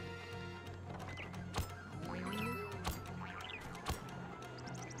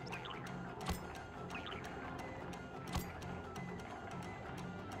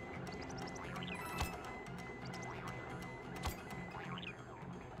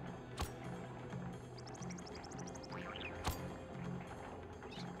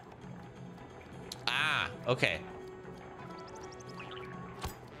 Ah, okay.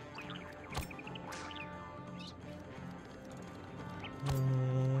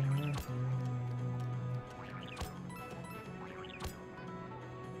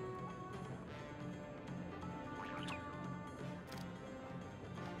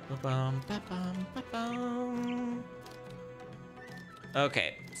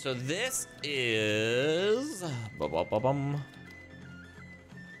 Okay, so this is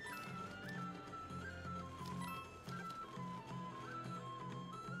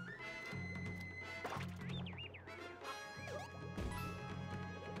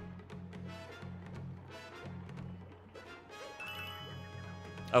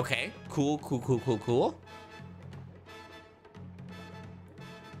okay, cool.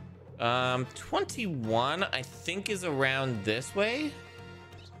 21, I think, is around this way.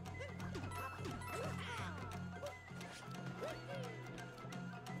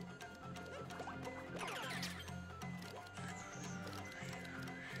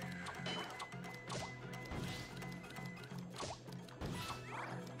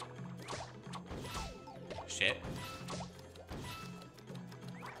 Shit.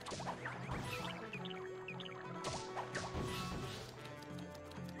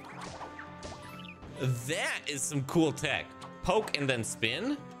 That is some cool tech. Poke and then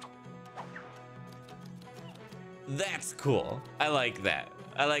spin. That's cool. I like that.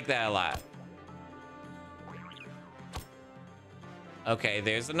 I like that a lot. Okay,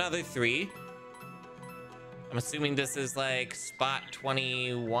 there's another 3. I'm assuming this is like spot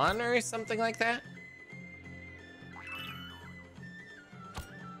 21 or something like that.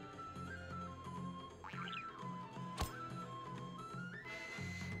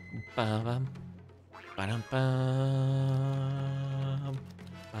 Ba-bum. Ba-dum bum.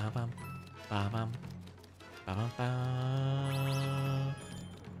 Ba-bum. Ba-bum. Ba-bum bum.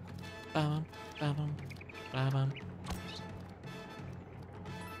 Ba-bum. Ba-bum. Ba-bum.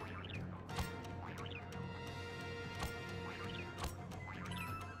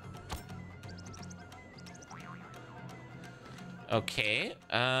 Okay,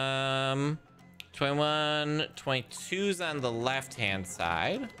 21, 22's on the left-hand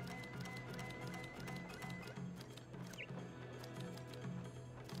side.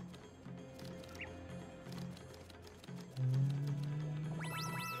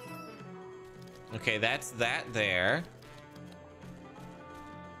 Okay, that's that there.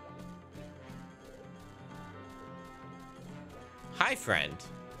 Hi, friend.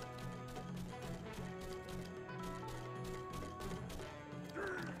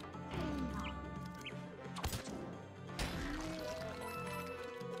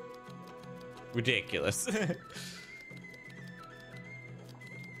 Ridiculous.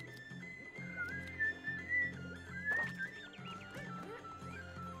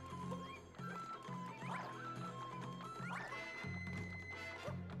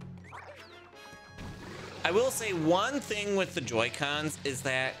 I will say one thing with the Joy-Cons is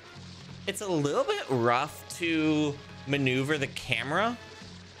that it's a little bit rough to maneuver the camera.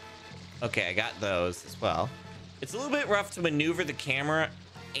 Okay, I got those as well. It's a little bit rough to maneuver the camera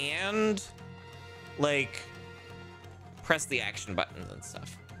and like press the action buttons and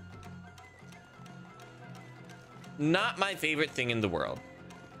stuff. Not my favorite thing in the world.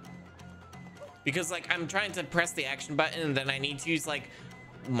 Because like I'm trying to press the action button and then I need to use like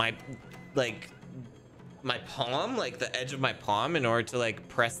my palm, like the edge of my palm in order to like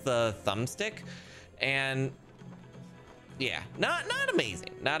press the thumbstick. And yeah, not amazing.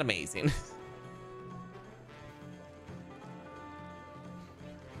 Not amazing.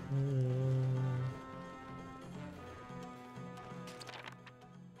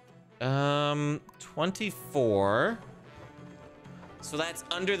 24. So that's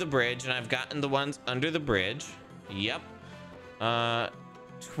under the bridge, and I've gotten the ones under the bridge. Yep.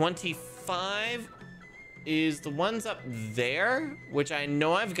 25 is the ones up there, which I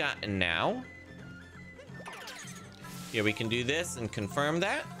know I've gotten now. Here, we can do this and confirm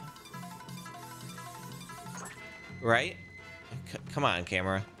that. right? Come on,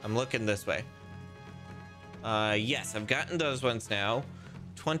 camera. I'm looking this way. Yes, I've gotten those ones now.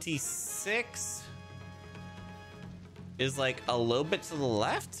 26 is like a little bit to the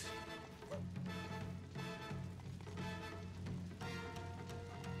left.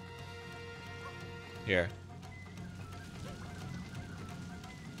 Here.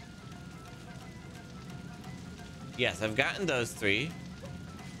 Yes, I've gotten those 3.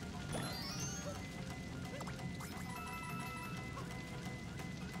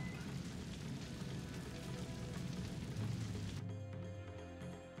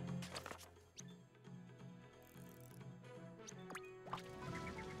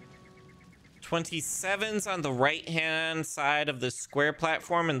 $27's on the right-hand side of the square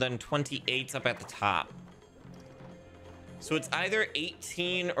platform, and then 28's up at the top. So it's either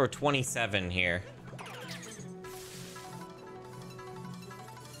 18 or 27 here.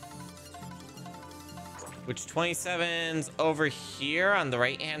 Which 27's over here on the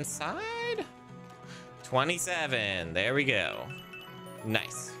right-hand side? 27. There we go.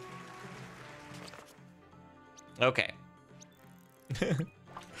 Nice. Okay.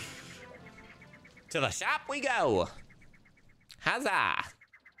 To the shop we go. Huzzah.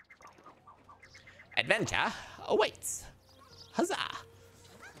 Adventure awaits. Huzzah.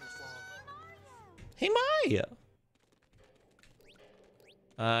 Hey, Maya.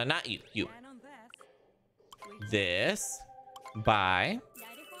 Not you. You. This. Buy.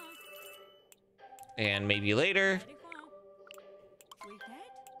 And maybe later.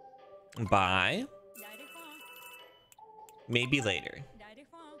 Buy. Maybe later.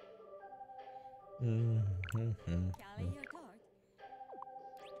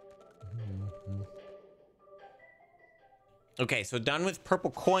 Okay, so done with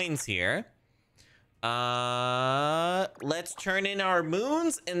purple coins here. Let's turn in our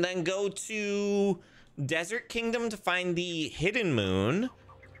moons and then go to Desert Kingdom to find the hidden moon.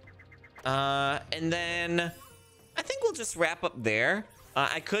 And then I think we'll just wrap up there.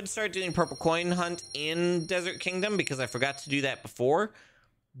 I could start doing purple coin hunt in Desert Kingdom because I forgot to do that before,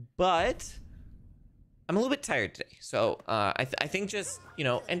 but I'm a little bit tired today. So I think just, you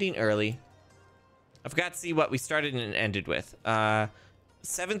know, ending early. I forgot to see what we started and ended with.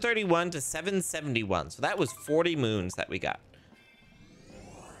 731 to 771. So that was 40 moons that we got.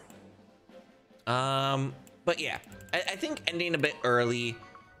 But yeah, I think ending a bit early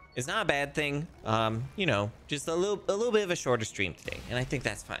is not a bad thing. You know, just a little bit of a shorter stream today, and I think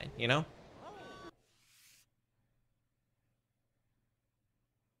that's fine, you know?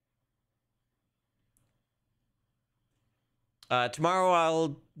 Tomorrow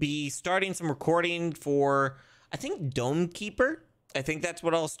I'll be starting some recording for, I think, Dome Keeper. I think that's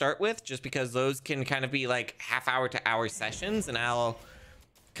what I'll start with, just because those can kind of be like half-hour to hour sessions, and I'll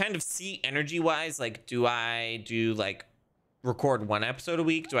kind of see energy-wise, like, do I do like record 1 episode a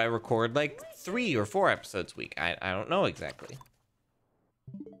week? Do I record like 3 or 4 episodes a week? I don't know exactly,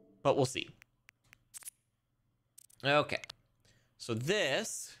 but we'll see. Okay, so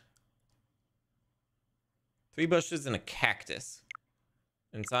this 3 bushes and a cactus,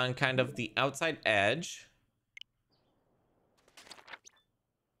 and it's on kind of the outside edge.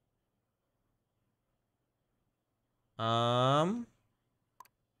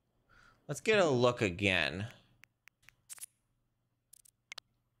 Let's get a look again.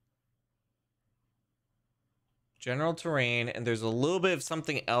 General terrain, and there's a little bit of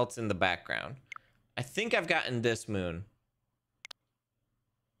something else in the background. I think I've gotten this moon.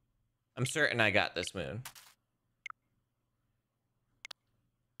 I'm certain I got this moon.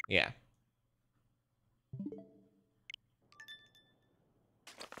 Yeah.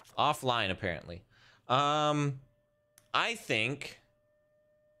 Offline, apparently. I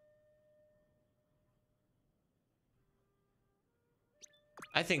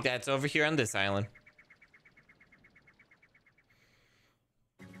think that's over here on this island.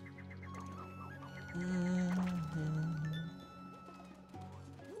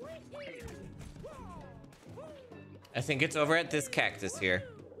 I think it's over at this cactus here.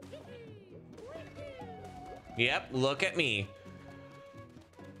 Yep, look at me.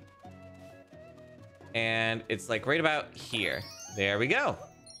 And it's like right about here. There we go.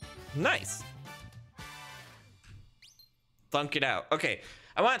 Nice. Thunk it out. Okay,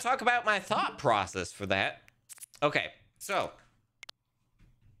 I want to talk about my thought process for that. Okay, so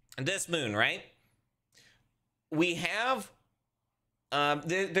this moon, right? We have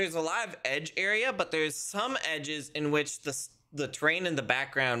there's a lot of edge area, but there's some edges in which the terrain in the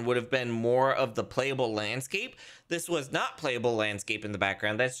background would have been more of the playable landscape. This was not playable landscape in the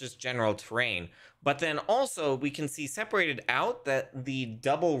background. That's just general terrain. But then also we can see separated out that the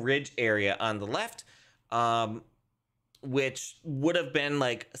double ridge area on the left which would have been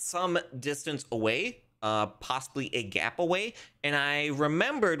like some distance away, possibly a gap away. And I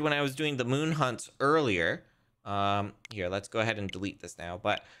remembered when I was doing the moon hunts earlier, here, let's go ahead and delete this now.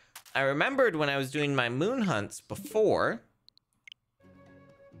 But I remembered when I was doing my moon hunts before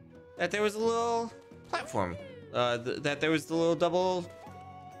that there was a little platform, that there was the little double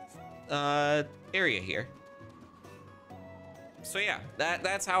area here. So yeah,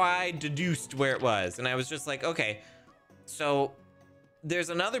 that's how I deduced where it was. And I was just like, okay, so there's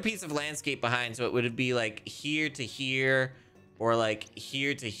another piece of landscape behind, so it would be like here to here or like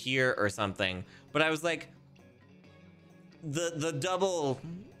here to here or something. But I was like, the double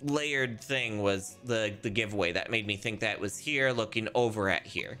layered thing was the giveaway that made me think that was here looking over at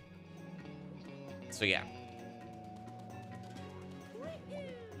here. So yeah.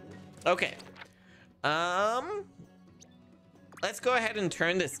 Okay. Let's go ahead and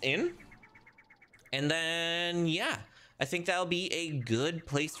turn this in. And then, yeah, I think that'll be a good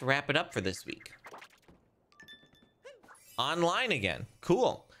place to wrap it up for this week. Online again.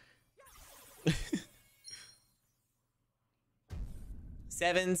 Cool.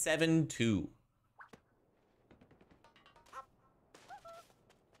 772.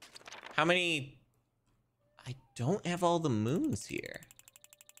 How many? I don't have all the moons here.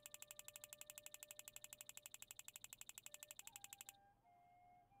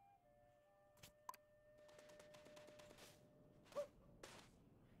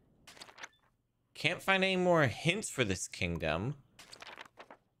 Can't find any more hints for this kingdom.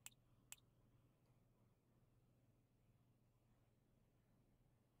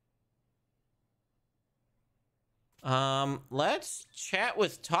 Let's chat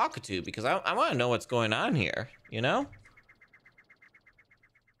with Talkatoo because I want to know what's going on here, you know?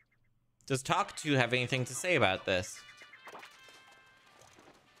 Does Talkatoo have anything to say about this?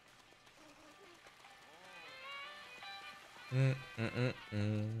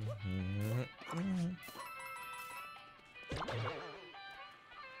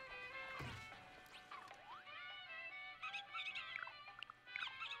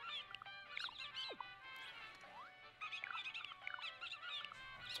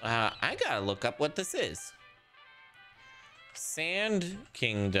 I gotta look up what this is. Sand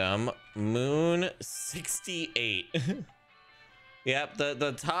Kingdom, Moon 68. Yep,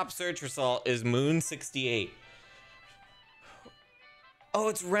 the top search result is Moon 68. Oh,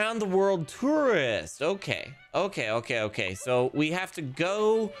 it's round the world tourist. Okay. So we have to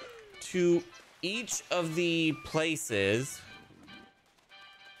go to each of the places.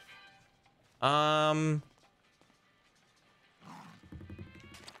 Let's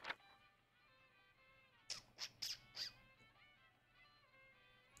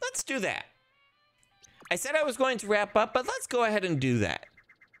do that. I said I was going to wrap up, but let's go ahead and do that.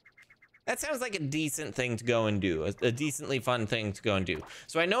 That sounds like a decent thing to go and do, a decently fun thing to go and do.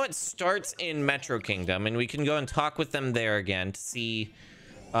 So I know it starts in Metro Kingdom, and we can go and talk with them there again to see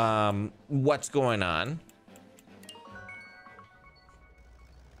what's going on.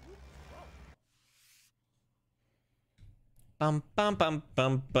 Bum bum bum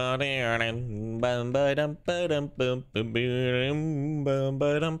bum bum bum bum bum bum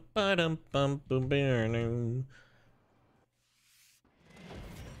bum bum.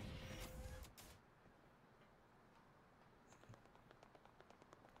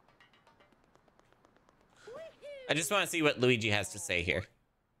 I just want to see what Luigi has to say here.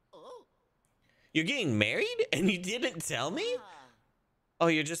 You're getting married and you didn't tell me? Oh,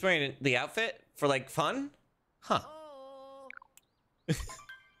 you're just wearing the outfit for like fun? Huh.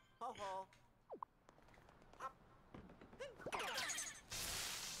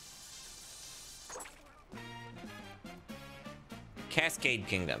 Cascade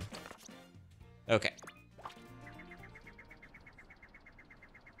Kingdom. Okay.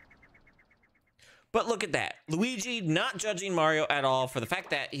 But look at that. Luigi not judging Mario at all for the fact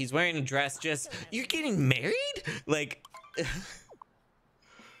that he's wearing a dress. Just, you're getting married? Like,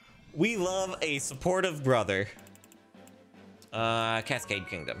 we love a supportive brother. Cascade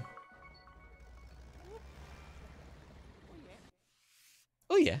Kingdom.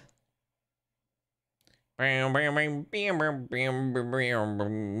 Oh yeah.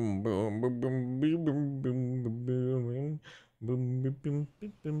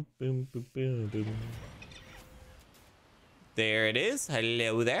 There it is.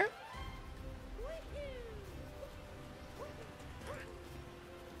 Hello there.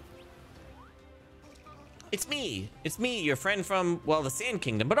 It's me. It's me, your friend from, well, the Sand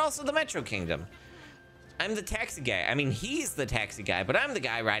Kingdom, but also the Metro Kingdom. I'm the taxi guy. I mean, he's the taxi guy, but I'm the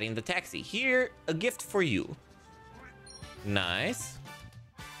guy riding the taxi. Here, a gift for you. Nice.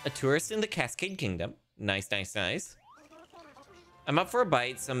 A tourist in the Cascade Kingdom. Nice, nice, nice. I'm up for a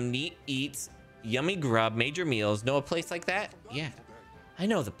bite, some neat eats, yummy grub, major meals. Know a place like that? Yeah. I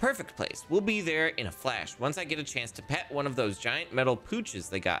know the perfect place. We'll be there in a flash once I get a chance to pet one of those giant metal pooches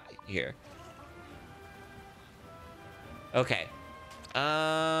they got here. Okay.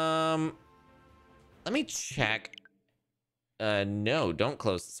 Let me check. No, don't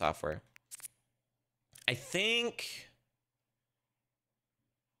close the software. I think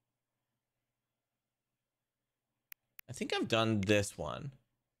I've done this one.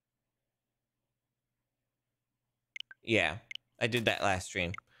 Yeah, I did that last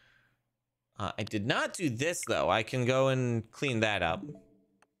stream. I did not do this though. I can go and clean that up.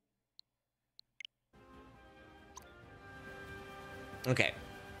 Okay.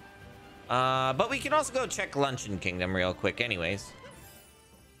 But we can also go check Luncheon Kingdom real quick anyways.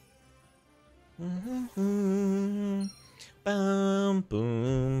 Boom,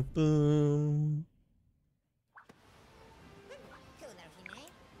 boom, boom.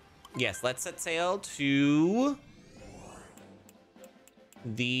 Yes, let's set sail to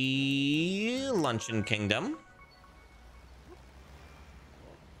the Luncheon Kingdom.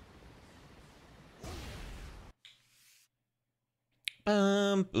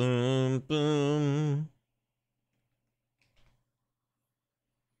 Boom, boom, boom.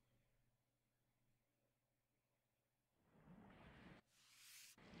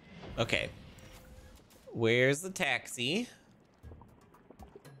 Okay. Where's the taxi?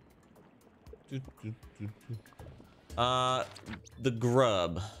 The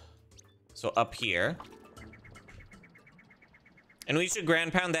grub. So up here. And we should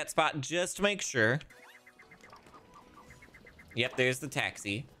ground pound that spot just to make sure. Yep, there's the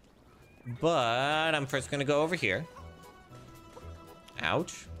taxi. But I'm first gonna go over here.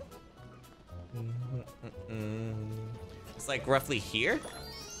 Ouch. It's like roughly here?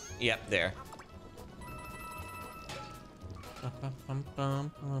 Yep, there.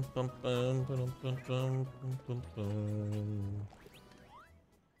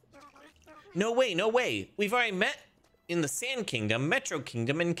 No way, no way. We've already met in the Sand Kingdom, Metro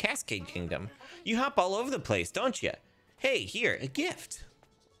Kingdom, and Cascade Kingdom. You hop all over the place, don't you? Hey, here, a gift.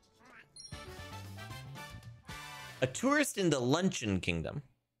 A tourist in the Luncheon Kingdom.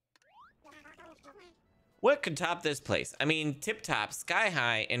 What could top this place? I mean, tip top, sky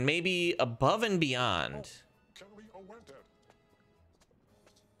high, and maybe above and beyond.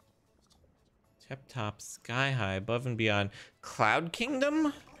 Tip top, sky high, above and beyond. Cloud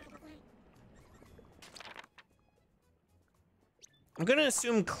Kingdom? I'm gonna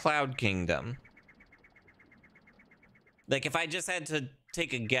assume Cloud Kingdom. Like, if I just had to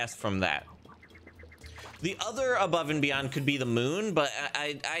take a guess from that. The other above and beyond could be the moon, but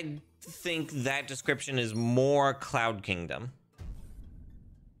I think that description is more Cloud Kingdom.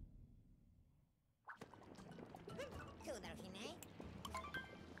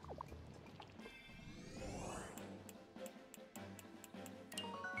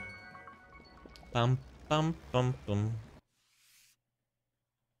 Bum, bum, bum, bum.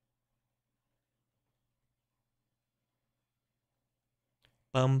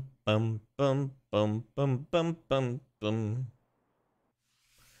 Bum, bum, bum, bum, bum, bum, bum, bum.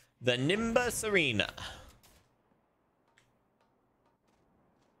 The Nimbus Arena.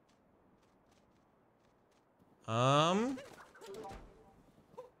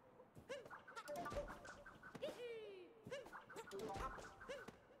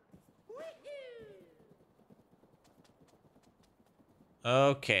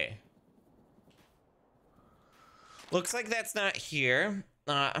 Okay. Looks like that's not here.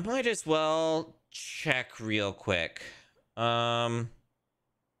 I might as well check real quick.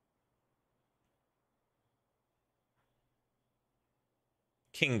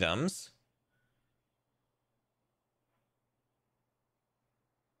 Kingdoms.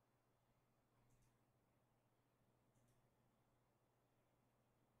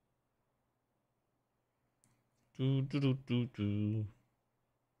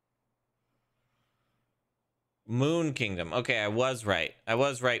 Moon Kingdom. Okay, I was right. I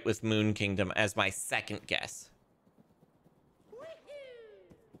was right with Moon Kingdom as my second guess.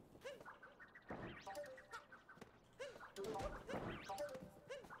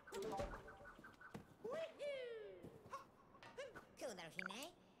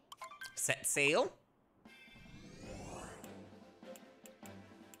 Set sail.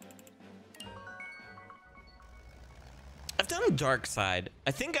 I've done Dark Side.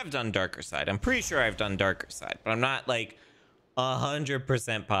 I think I've done Darker Side. I'm pretty sure I've done Darker Side, but I'm not like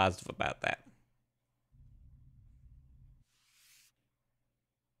 100% positive about that.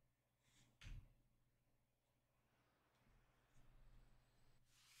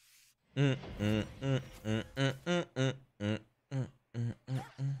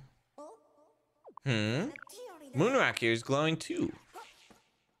 here's glowing too.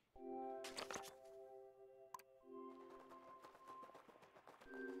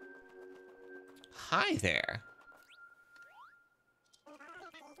 Hi there.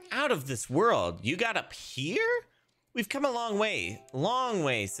 Out of this world. You got up here? We've come a long way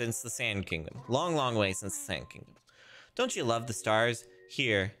since the Sand Kingdom. Long way since the Sand Kingdom. Don't you love the stars?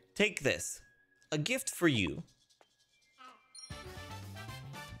 Here, take this. A gift for you.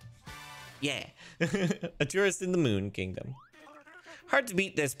 Yeah, a tourist in the Moon Kingdom. Hard to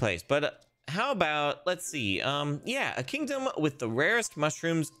beat this place, but how about, let's see, yeah, a kingdom with the rarest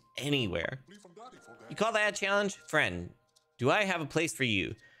mushrooms anywhere. You call that a challenge? Friend, do I have a place for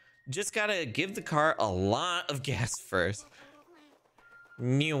you? Just gotta give the car a lot of gas first.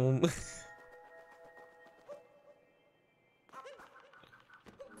 Meow.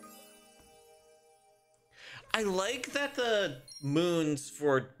 I like that the moons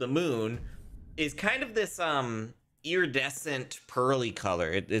for the moon is kind of this iridescent pearly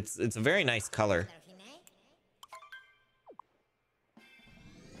color. It's a very nice color.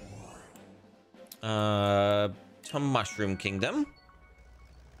 To Mushroom Kingdom.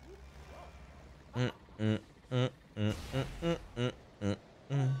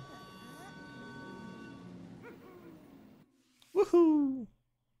 Woohoo!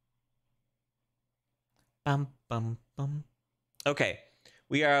 Bum bum bum. Okay,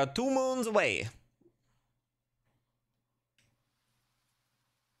 we are 2 moons away.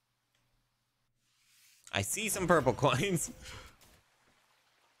 I see some purple coins.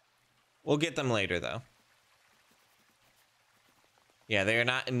 We'll get them later, though. Yeah, they are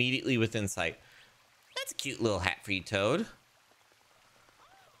not immediately within sight. That's a cute little hat for you, Toad.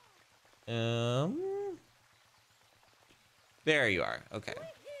 There you are. Okay.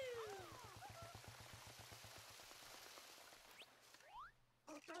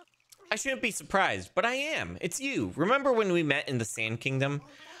 I shouldn't be surprised, but I am. It's you. Remember when we met in the Sand Kingdom?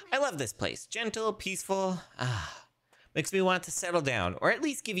 I love this place. Gentle, peaceful. Ah, makes me want to settle down, or at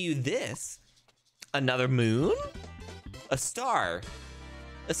least give you this. Another moon? A star.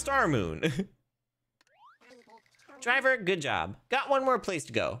 A star moon. Driver, good job. Got one more place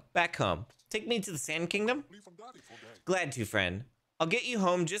to go. Back home. Take me to the Sand Kingdom? Glad to, friend. I'll get you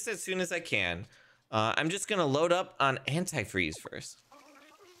home just as soon as I can. I'm just gonna load up on antifreeze first.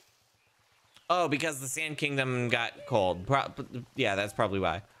 Oh, because the Sand Kingdom got cold. Yeah, that's probably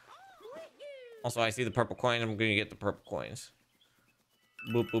why. Also, I see the purple coin. I'm gonna get the purple coins.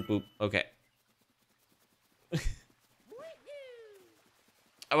 Boop, boop, boop. Okay.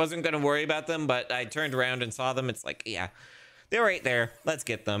 I wasn't gonna worry about them, but I turned around and saw them. It's like, yeah, they're right there. Let's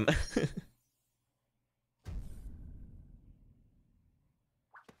get them.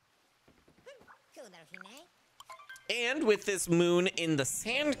 And with this moon in the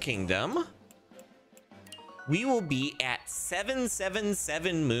Sand Kingdom, we will be at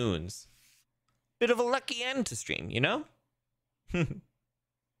 777 moons. Bit of a lucky end to stream, you know? Boop,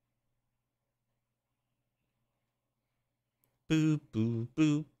 boop,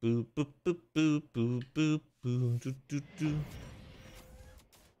 boop, boop, boop, boop, boop, boop, boop, boop, doo, doo, doo.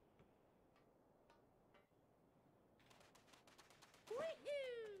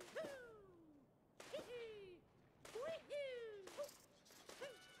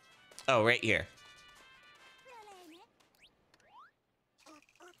 Oh, right here.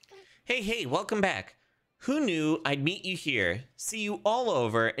 Hey, welcome back. Who knew I'd meet you here, see you all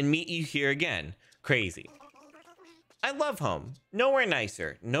over, and meet you here again? Crazy. I love home. Nowhere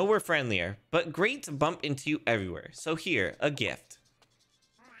nicer, nowhere friendlier, but great to bump into you everywhere. So here, a gift.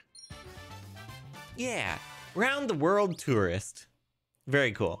 Yeah, round the world tourist.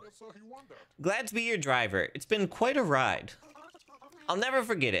 Very cool. Glad to be your driver. It's been quite a ride. I'll never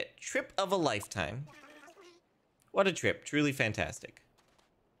forget it. Trip of a lifetime. What a trip. Truly fantastic.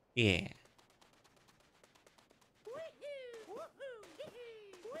 Yeah.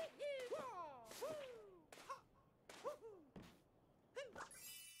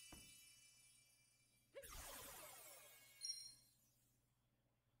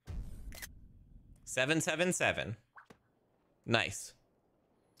 Seven, 7. Nice.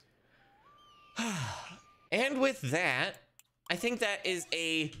 And with that, I think that is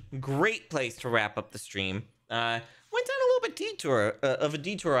a great place to wrap up the stream. Went on a little bit of a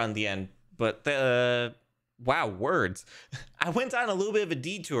detour on the end, but wow, words. I went on a little bit of a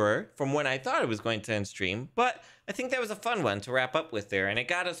detour from when I thought I was going to end stream, but I think that was a fun one to wrap up with there, and it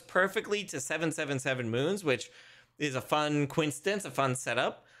got us perfectly to 777 moons, which is a fun coincidence, a fun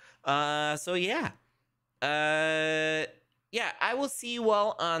setup. So yeah. Yeah, I will see you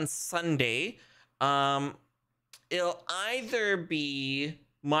all on Sunday. It'll either be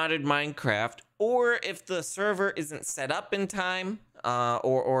modded Minecraft or if the server isn't set up in time,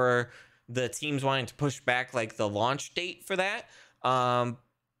 or the team's wanting to push back like the launch date for that,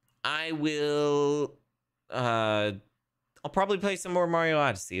 I will I'll probably play some more Mario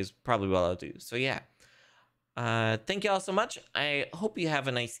Odyssey is probably what I'll do. So yeah. Thank you all so much. I hope you have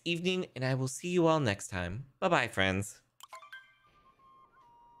a nice evening, and I will see you all next time. Bye-bye, friends.